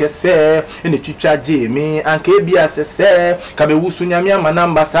tumi kese ene twitwa je me anka bia sese ka be wusu nyame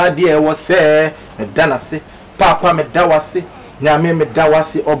amanamba sa de e wo se me danase papa me dawase nyame me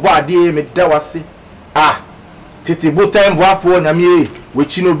dawase obo ade me dawase titi botan boafo nyame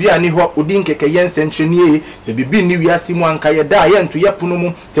wechi no bia ni ho odin keke yense ntwenie se bibi ni wiase mu anka ye da ye nto ye pono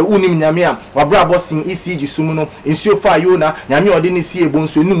mu se unim nyame a wabra bosin isiji sumu no nsuo fa yo na nyame ode ni sie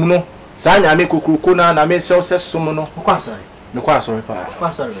bonso num no Sanya me kukurukuna na me selse somono. Sorry. Me kwa sorry pa.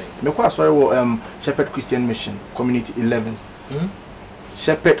 Me kwa sorry wo Shepherd Christian Mission Community 11.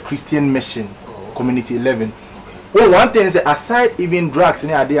 Shepherd Christian Mission Community 11. Well, one thing is aside even drugs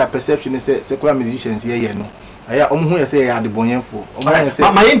and their perception is secular musicians here no. Aya omo say ya de bonyenfo. Omo say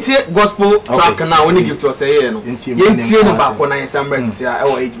my gospel track now when you give to us here no. Yentie no ba ko na yesa mbese say e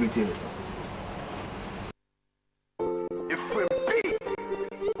wo HBT so.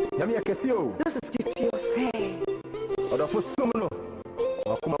 Yami akesio. This is gift to say. Odo fo sumno.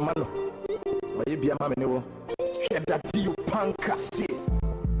 Wakuma mano. Oye bia mame ne wo. Hwe dadi you panka ti.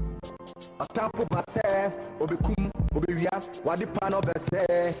 Atampo base, obekum, obewia, wadi pano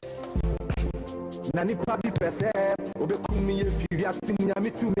bese. Nani papi pese, obekum ye piria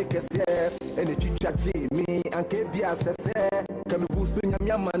sinyami tu mekese. Ene chicha mi anke bia sese. Kami busu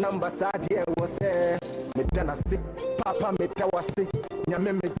nyamyama namba sadie wose. Medana si, papa medawasi.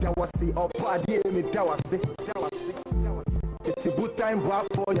 Nyame medawasi, opadi medawasi. It's a good time back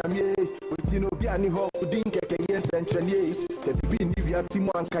for Yami. With no be any hope, didn't get a yes and Chanie. Said be Nivia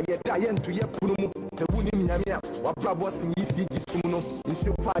Simon Kayayan to Yapuno, the Wunim Yamia, what Brabos in Easy Suno, in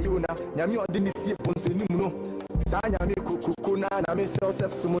Sofayona, Yamio didn't see Ponsuno. Sanyami Kukuna, Namisel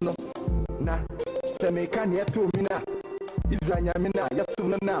Sumuno. Na, Semekan Yato Mina, Israyamina,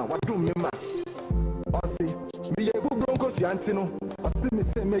 Yasuna, what do Mima? Ossi, me a Broncos Yantino, or Simi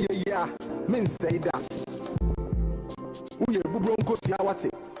Seme ya, men say that. Uye bubronko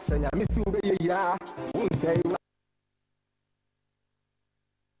siawate senya misi ubeye ya unsei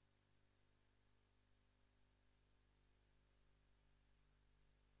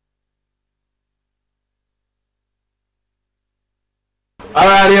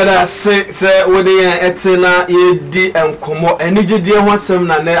Alright, say when they etina yedi enkomo enigide ho asem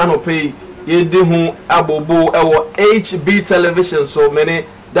na ne anope yedi hu abobo ewo HB television so many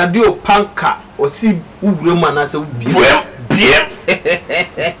that do panka or see ubrem and I say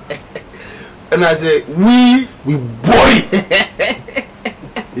and I say we worry.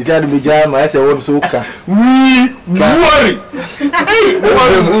 Is that the jam? I say what so we worry. Hey, I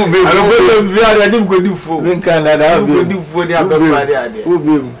don't know. I just go do for. When can I go do for the other?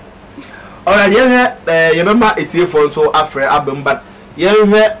 Alright, you remember it's here for so after album, but you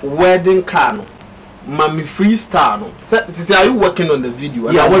wedding car. Mami freestyle no. Say are you working on the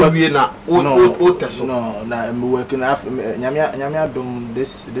video? Yeah, what we na no, I'm working after nyamia dom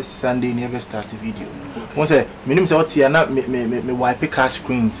this Sunday never start the video. Once say minim say what na me wipe cash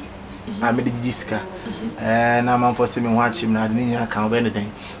screens. I made the digiska. And I'm for say me watch him na the account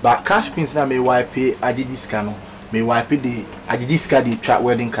anything. But cash screens na me wipe agidiska no. Me wipe the agidiska the track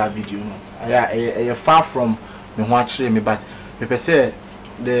wedding car video no. I far from me watch me but me say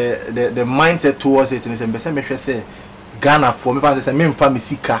the mindset towards it and say me say Ghana for me say me mfa me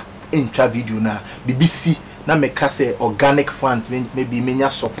sika intwa video na BBC na me ka say organic fans maybe menya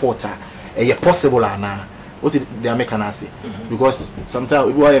supporter possible ana what the American say because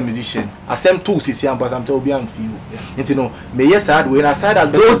sometimes we are a musician asem tools is here but sometimes we am feel you know me yes hard when I said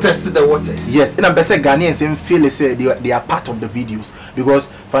that don't test the waters yes and I say Ghanaians feel say they are part of the videos because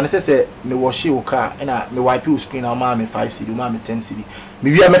for say me wash your car and me wipe your screen and ma me 5 CD ma me 10 CD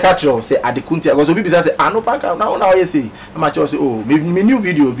me we make catch say at the country because some people say no pack now you say I'm say oh me new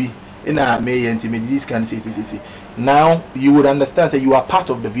video be in a may intimate this can say now you would understand that you are part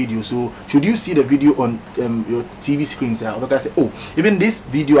of the video. So should you see the video on your TV screens like I say oh even this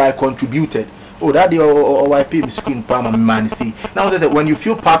video I contributed oh that or I pay me screen palm man see now I say when you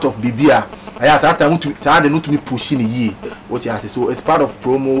feel part of BBA I ask that time to not to me pushing a year what you say so it's part of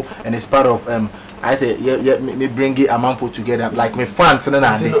promo and it's part of I say yeah me bring it a man for together like my fans and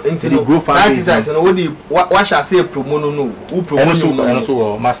the grow fans what shall I say promo no who promo and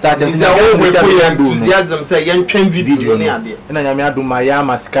so my start enthusiasm say yen twen video ne ade na nyame adom ma ya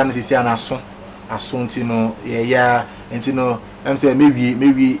mascan sisi anaso asonti no yeah ntino I'm say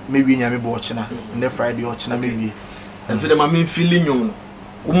maybe nyame bo ochina on the Friday ochina maybe and for them I feeling you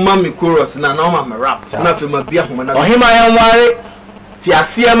umma me chorus na ma me rap na fe ma bia homa na ohima yan ware ti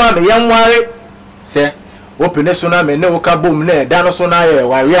asia ma me yan ware se open so na me ne wo ka bom na da no so na ye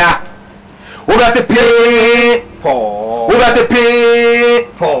waria wo ga te pe po wo ga te pe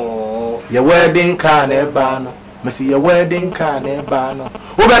po your wedding car na ba no me see your wedding car na ba no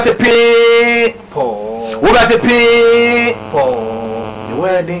wo ga te pe po wo ga te pe po your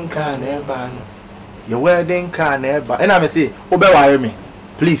wedding car na ba no your wedding car na ba and I me say wo be ware me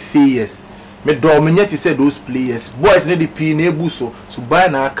please say yes me draw me yet say those players boys need the p na ebu so buy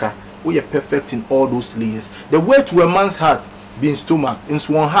na aka we are perfect in all those layers. The way to a man's heart being stomach in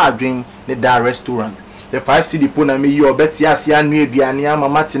one hard drink the restaurant. the 5 cedi po na me yi obeti ase anu aduane ama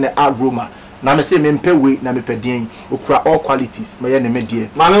matene aroma na me say me mpe we na me pedien okura all qualities me ye ne me die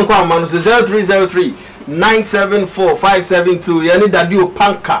ma me kwa ma no 0303 974 572 ye ni dadi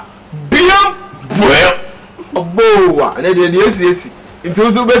opanka biam Well, obowa na de esi nti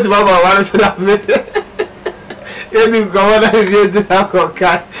usu beti baba wa no so da me ebi go na vieti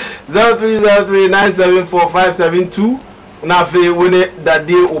akoka 0303 974 572 na fe woni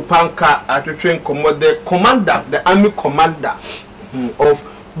dadi opanka atwetwen komode commander the army commander of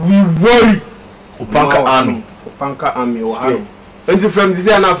we worry Opanka army wa hano enti from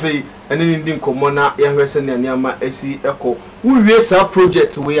sisi na fe ene ndi nkomo na ya hwese ne niama esi eko we wie sa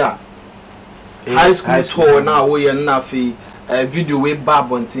project we a high school tour na we ye na fe video we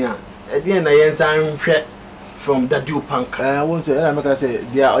babontin a ede na yensa nhwe from dadi Opanka I won't say I make say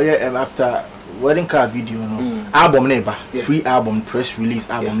they are after wedding car video no album neighbor free album press release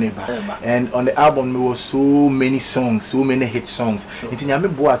album neighbor and on the album there was so many songs, so many hit songs. It's nyame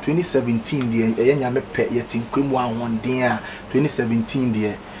boa 2017 there nyame pe yetin kwemu an dia 2017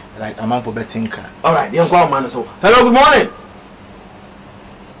 there like a man for betting car. All right, young man so hello, good morning.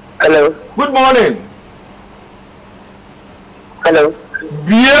 Hello. Good morning. Hello.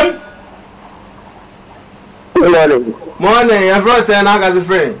 Bien. Good morning. Morning, your friend say na as a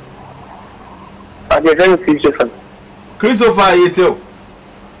friend. I'm very Christopher. Christopher you too.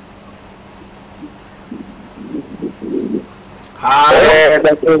 Hi.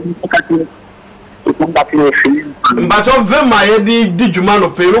 Mbacho vem ma ye di djuma no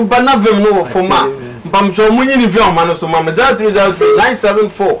pe ro bana vem no for ma mpamcho munyi ni vem ma no so ma 0303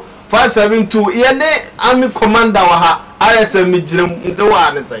 974 572 ye ne army commander wa ha RSM mi jirem nte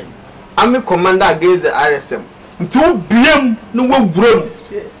wa ne sai army commander against the RSM nte obiem no wawuram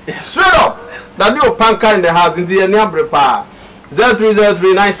straight up that you Opanka in the house nte ye ne abrepa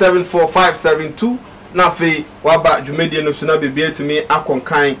 0303 974 572 na fe waba djumedie no so na bebia timi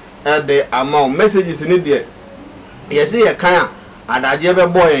akonkan the amount messages in it. Yes, I can. And I give a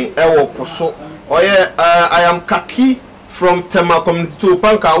boy a poso. Oh yeah, I am Kaki from Tema Community to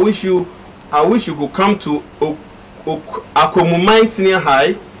Opanka. I wish you could come to Akomumai Senior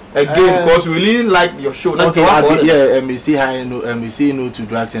High again because we really like your show. Also, MBC High, MBC no to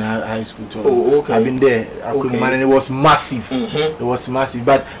drugs in high school too. Oh, okay. I've been there. Akomumai and it was massive. It was massive.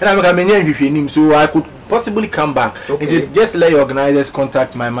 But I mean, so I could possibly come back. Okay. Just let your organizers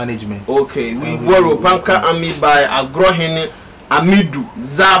contact my management. Okay, we were Opanka Army by Agrohini Amidu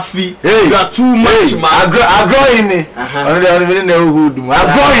Zafi. Hey, you are too much, man. Agrohini. Agrohini.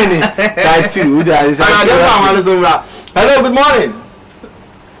 Hello, good morning.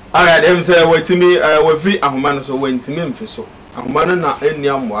 All right, them say we to me we free ahumano so we to me mfiso. Ahumano na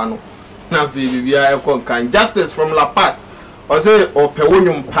eniamwa no. Na fi bibia e kon kan Justice from La Paz. I say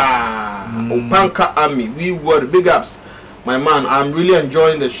Opewonyum pa Opanka Army. We were big ups, my man. I'm really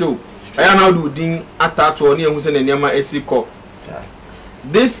enjoying the show. I now do ding atato oni ehuse ne niama esiko.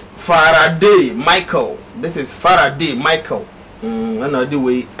 This Faraday Michael. This is Faraday Michael. Na the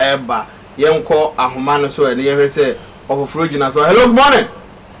way eba yenko ahumano so e ye say of Frogina. So hello, good morning.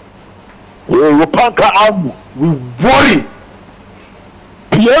 Opanka Army. We worry.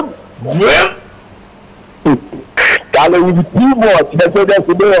 Well. Charlie, with the keyboard, they say that's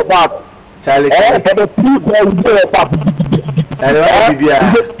the day of back. Charlie, for the keyboard, the day of back. Charlie,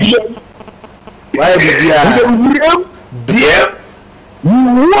 why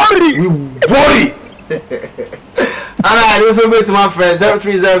We worry. Alright, this will be to my friend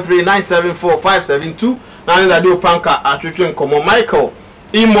 0303 974 572. Now that do Opanka at Twitter come Michael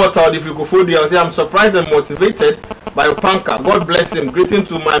Immortal Difficulty. I say I'm surprised and motivated by Opanka. God bless him. Greeting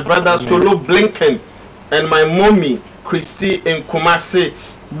to my brother Solo Blinken and my mommy Christy in Kumasi.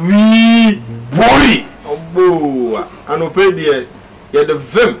 We worry. Oh, and opay the the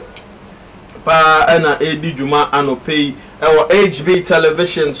vim pa na edi juma and opay our HB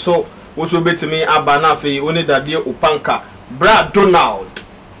television. So what will be to me abanafi only that dear Opanka Brad Donald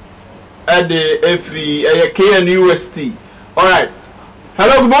at the FE KNUST. All right.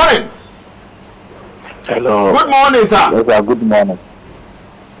 Hello, good morning. Hello. Good morning, sir. Yes, sir. Good morning.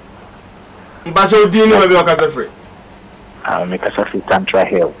 Mbacho Dino maybe Okasafre. Make us a Tantra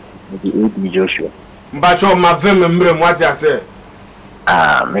Hill. Maybe Joshua. Mbacho Mavem Mbrem, what you say?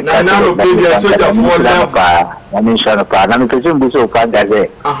 Make us a I mean, Shanapa. I'm presume this will find that day.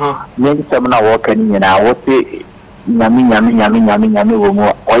 Maybe someone walking in our what Yami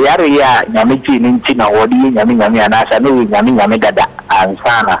Oyari Yamichi Ninchina Wadi Yami and I know Yami Gada and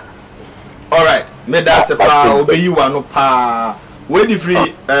Sana. All right, me that's a pa obey you no pa. Where the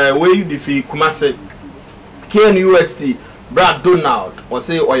free Kumase KNUST Brad Donald or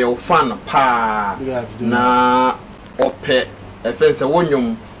say or your fan pa na ope offense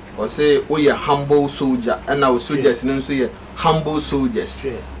wonyum or say we are humble soldier and our soldiers and so humble soldiers.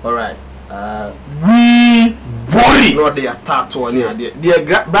 All right. We body no they attack to any idea.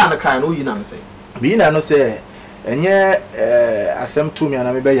 The brand kind who you know say. Me na no say enye asem to me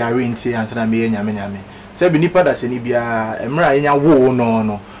na me be yare nti ansana me nyame say bi nipa da se ni bia emra enya wo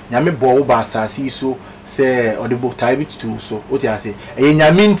no nyame bo wo ba asase so say odebo type to so o ti ase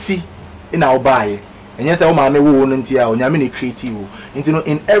nyame nti ina wo baaye enye say wo ma me wo no nti a nyame ne creative nti no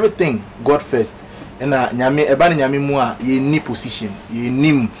in everything God first na nyame eba na nyame mu a ye ni position ye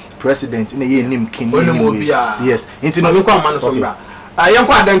nim president na ye nim king yes nti no me kwa man so bra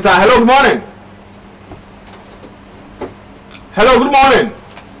ayenko adenta. Hello, good morning. Hello, good morning.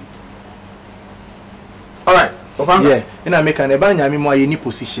 All right. Yeah, ina make an eba nyame mu a ye ni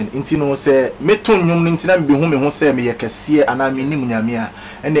position nti no say meton nwom nti na me hu say me ye kese ana me nim nyame a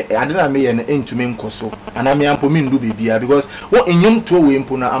ene ade na me ye no entumi nkoso ana me ampo me ndu bebia because wo enyum to we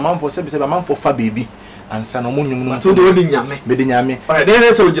mpo na amamfo se amamfo fa bebi ansa no mo nwum no to do nyame be de nyame. All right,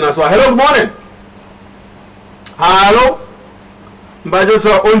 then so ojina so. Hello, good morning. Hello. Mbajo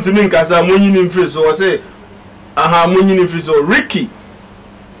so ontumi nkasa mo nyini mfiri so say aha mo nyini mfiri so Ricky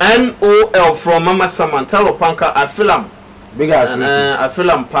NOL from Mama Saman. Tell Opanka I feel am. Big I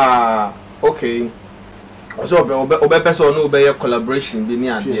feel am pa. Okay. So obe person no be collaboration be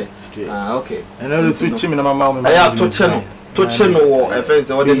near there. Okay. And all the twitch me na mama me. I touch no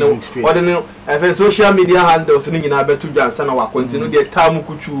offense what the social media handles ni nyina be to jansa na wa continue dey tamu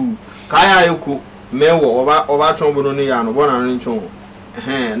kuchu. Kaya yoku mewo oba chombo no ya no bona no nchon.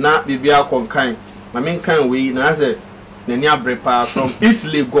 Na bibia konkan. Ma men kan we na say Nani Abrepa from East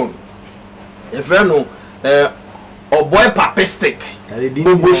Legon. A friend or boy papistic.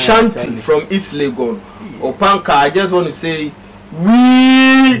 Bobo Shanti from East Legon. Opanka, I just want to say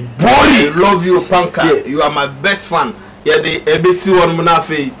we body love you, Opanka. You are my best fan. Yeah, the ABC one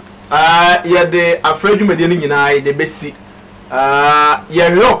munafe. Yeah, the afraid you made any the best. Yeah,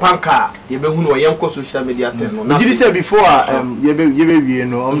 real Panka. You be who know young social media. Did you say before? You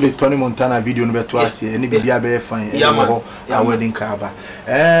know, on the Tony Montana video number 2 and be a fine. Yeah, a wedding car.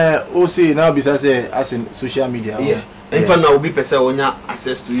 Also now besides as in social media. Yeah. In fact, now we person on your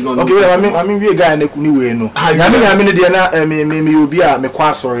access to you know. Okay, I mean, we a guy in the kuni no. I mean, me you be a me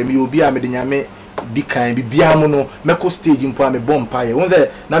kwa sorry, me you be a me dinyame. Di kan bibia mu no meko stage mpo a me bompaye won say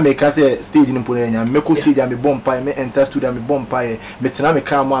na me ka say stage mpo na nya meko stage a me bompaye me enter studio me bompaye me tena me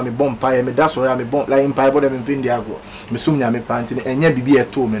ka mu a me bompaye me da sorry a me bom like mpaye body me mfindi ago me sum nya me panti ne enya bibia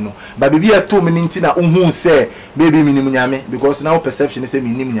eto me no ba bibia eto me nti na unhu say baby me nim nyame because now perception say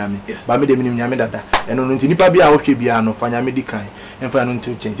me nim nyame ba me de me nim nyame dada eno no nti nipa bia a wohwe bia no fa nyame di kan emfa no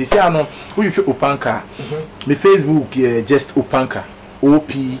nti change sisi ano wo hwe Opanka me Facebook just Opanka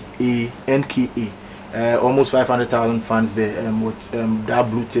OPANKA. Almost 500,000 fans there with that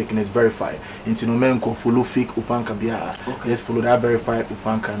blue tick and it's verified. Into no men can follow fake Opanka bia. Let's follow that verified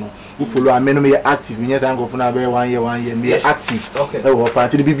Opanka no. Who follow I mean me active. We just go for na 1 year me active. Okay.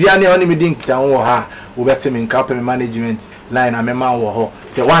 Party the bibia ne oni me din kita wo ha. Wo beti me nka pe management line na me man wo ho.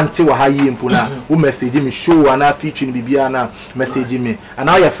 Say one ti wo ha yi mpo na wo message me show ana feature ni bibia na message me. And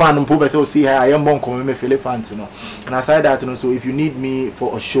now your fan mpo be say see here I am bon come me feel fans no. And aside that no, so if you need me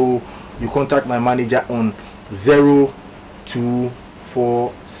for a show you contact my manager on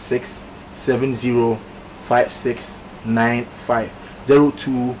 0246705695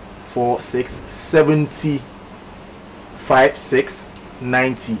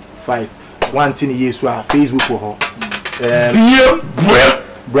 0246705695 one thing yes wa Facebook for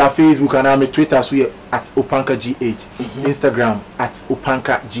bra Facebook and I'm Twitter so at Opanka GH, Instagram at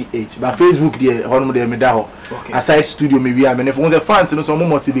Opanka GH. But Facebook there honum there me da ho. Aside studio me we am if one the fans no so mo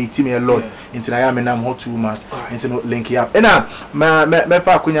motivate me a lot. Into I am am hot too much. Into no link up. And me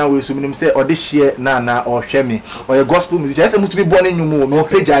fa akonya we so me say or this year na or hwe me or your gospel music. I say mo to be born in you mo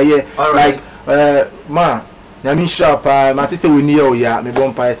page aye like ma nyami sharp ma te say we near o ya me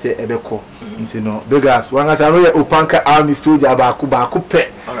bon pa say ebeko. Into no big ups. One as I know Opanka army soldier ba ku pe.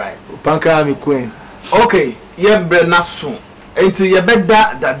 All right. Opanka army queen. Okay, ye brena so. Enti ye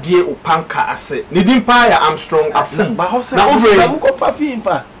beda dadie Opanka ase. Ni dimpa ya Armstrong afum. Na over ko fa fi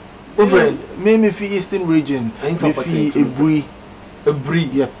mfa. Over me fi Eastern region. Me fi Ebri.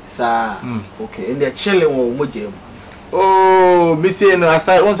 Yep. Sa. Okay, and they chilling wo mojem. Oh, me say no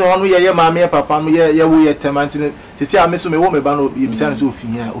aside once one ye mama papa me ye wo ye temanti. Se say me so me wo me ba no ye bisa so ofi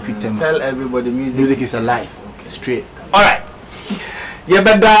here, ofi tem. Tell everybody music is alive. Okay. Straight. All right. Ye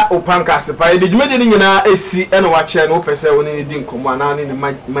beda Opanka se pa ye djumede ni nyina esi ene wa che no pese woni ni din komo ana ni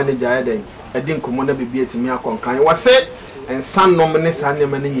manager ya den edin komo na bibia timi akonkan wo se san nom ne san ne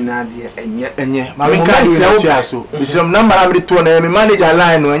mane nyina de enye ma me ka do na tua so bisom number am to na me manager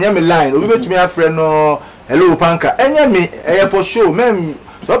line no enye me line obi betumi afre no hello panka enye me for show mem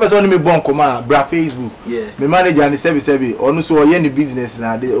so person me bon koma bra Facebook me manager ni sebi onu so ye ni business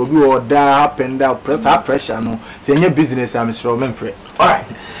na de obi oda up and down pressure no se enye business am sro mem frɛ alright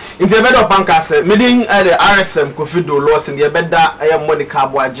nti e bedo panka se medin the RSM Kofido Loss in the beda Monica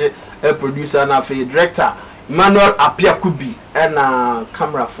Boaje producer na fe director Emmanuel Apia Kubi na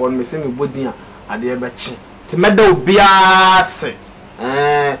camera phone me se me bodia ade e beche ti meda obia se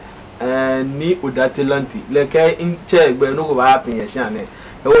ni odatelanti leke inche egbe no go ba happen ye sha ne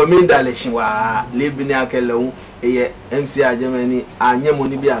e wo mi daleshin wa lebini akelewu eye MC Ajemani anyemo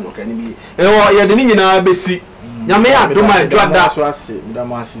ni bia no kani bi e wo ye de ni nyina besi nyame ya doma adwada so ase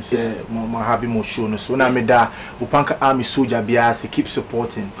ndama asise mo happy mo show no so na me da upanka army soldier bia se keep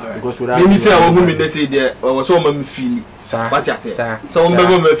supporting because without me say wo hu me say there wo so ma me feel what you say so wo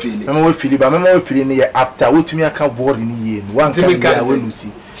me feel me wo feel ba me wo feel ni after wetumi aka board ni ye no one time ya we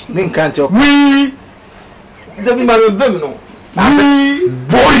lucy me nkan che we debi ma bem no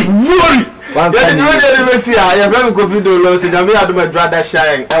worry ya de me see ya bem Kofido Loss nyame ya doma adwada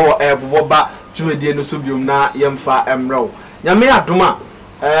shine e wo eboba tumedie no so biom na yemfa emraw nyame adoma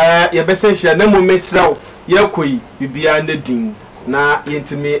ye besenhia na mo mesraw ye koyi bibia na din na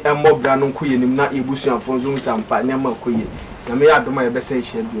yentimi emmobra no koyi nim na ebusuafo nzo sampa nyama koyi nyame adoma ye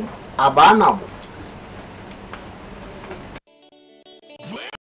besenhia biom aba na bo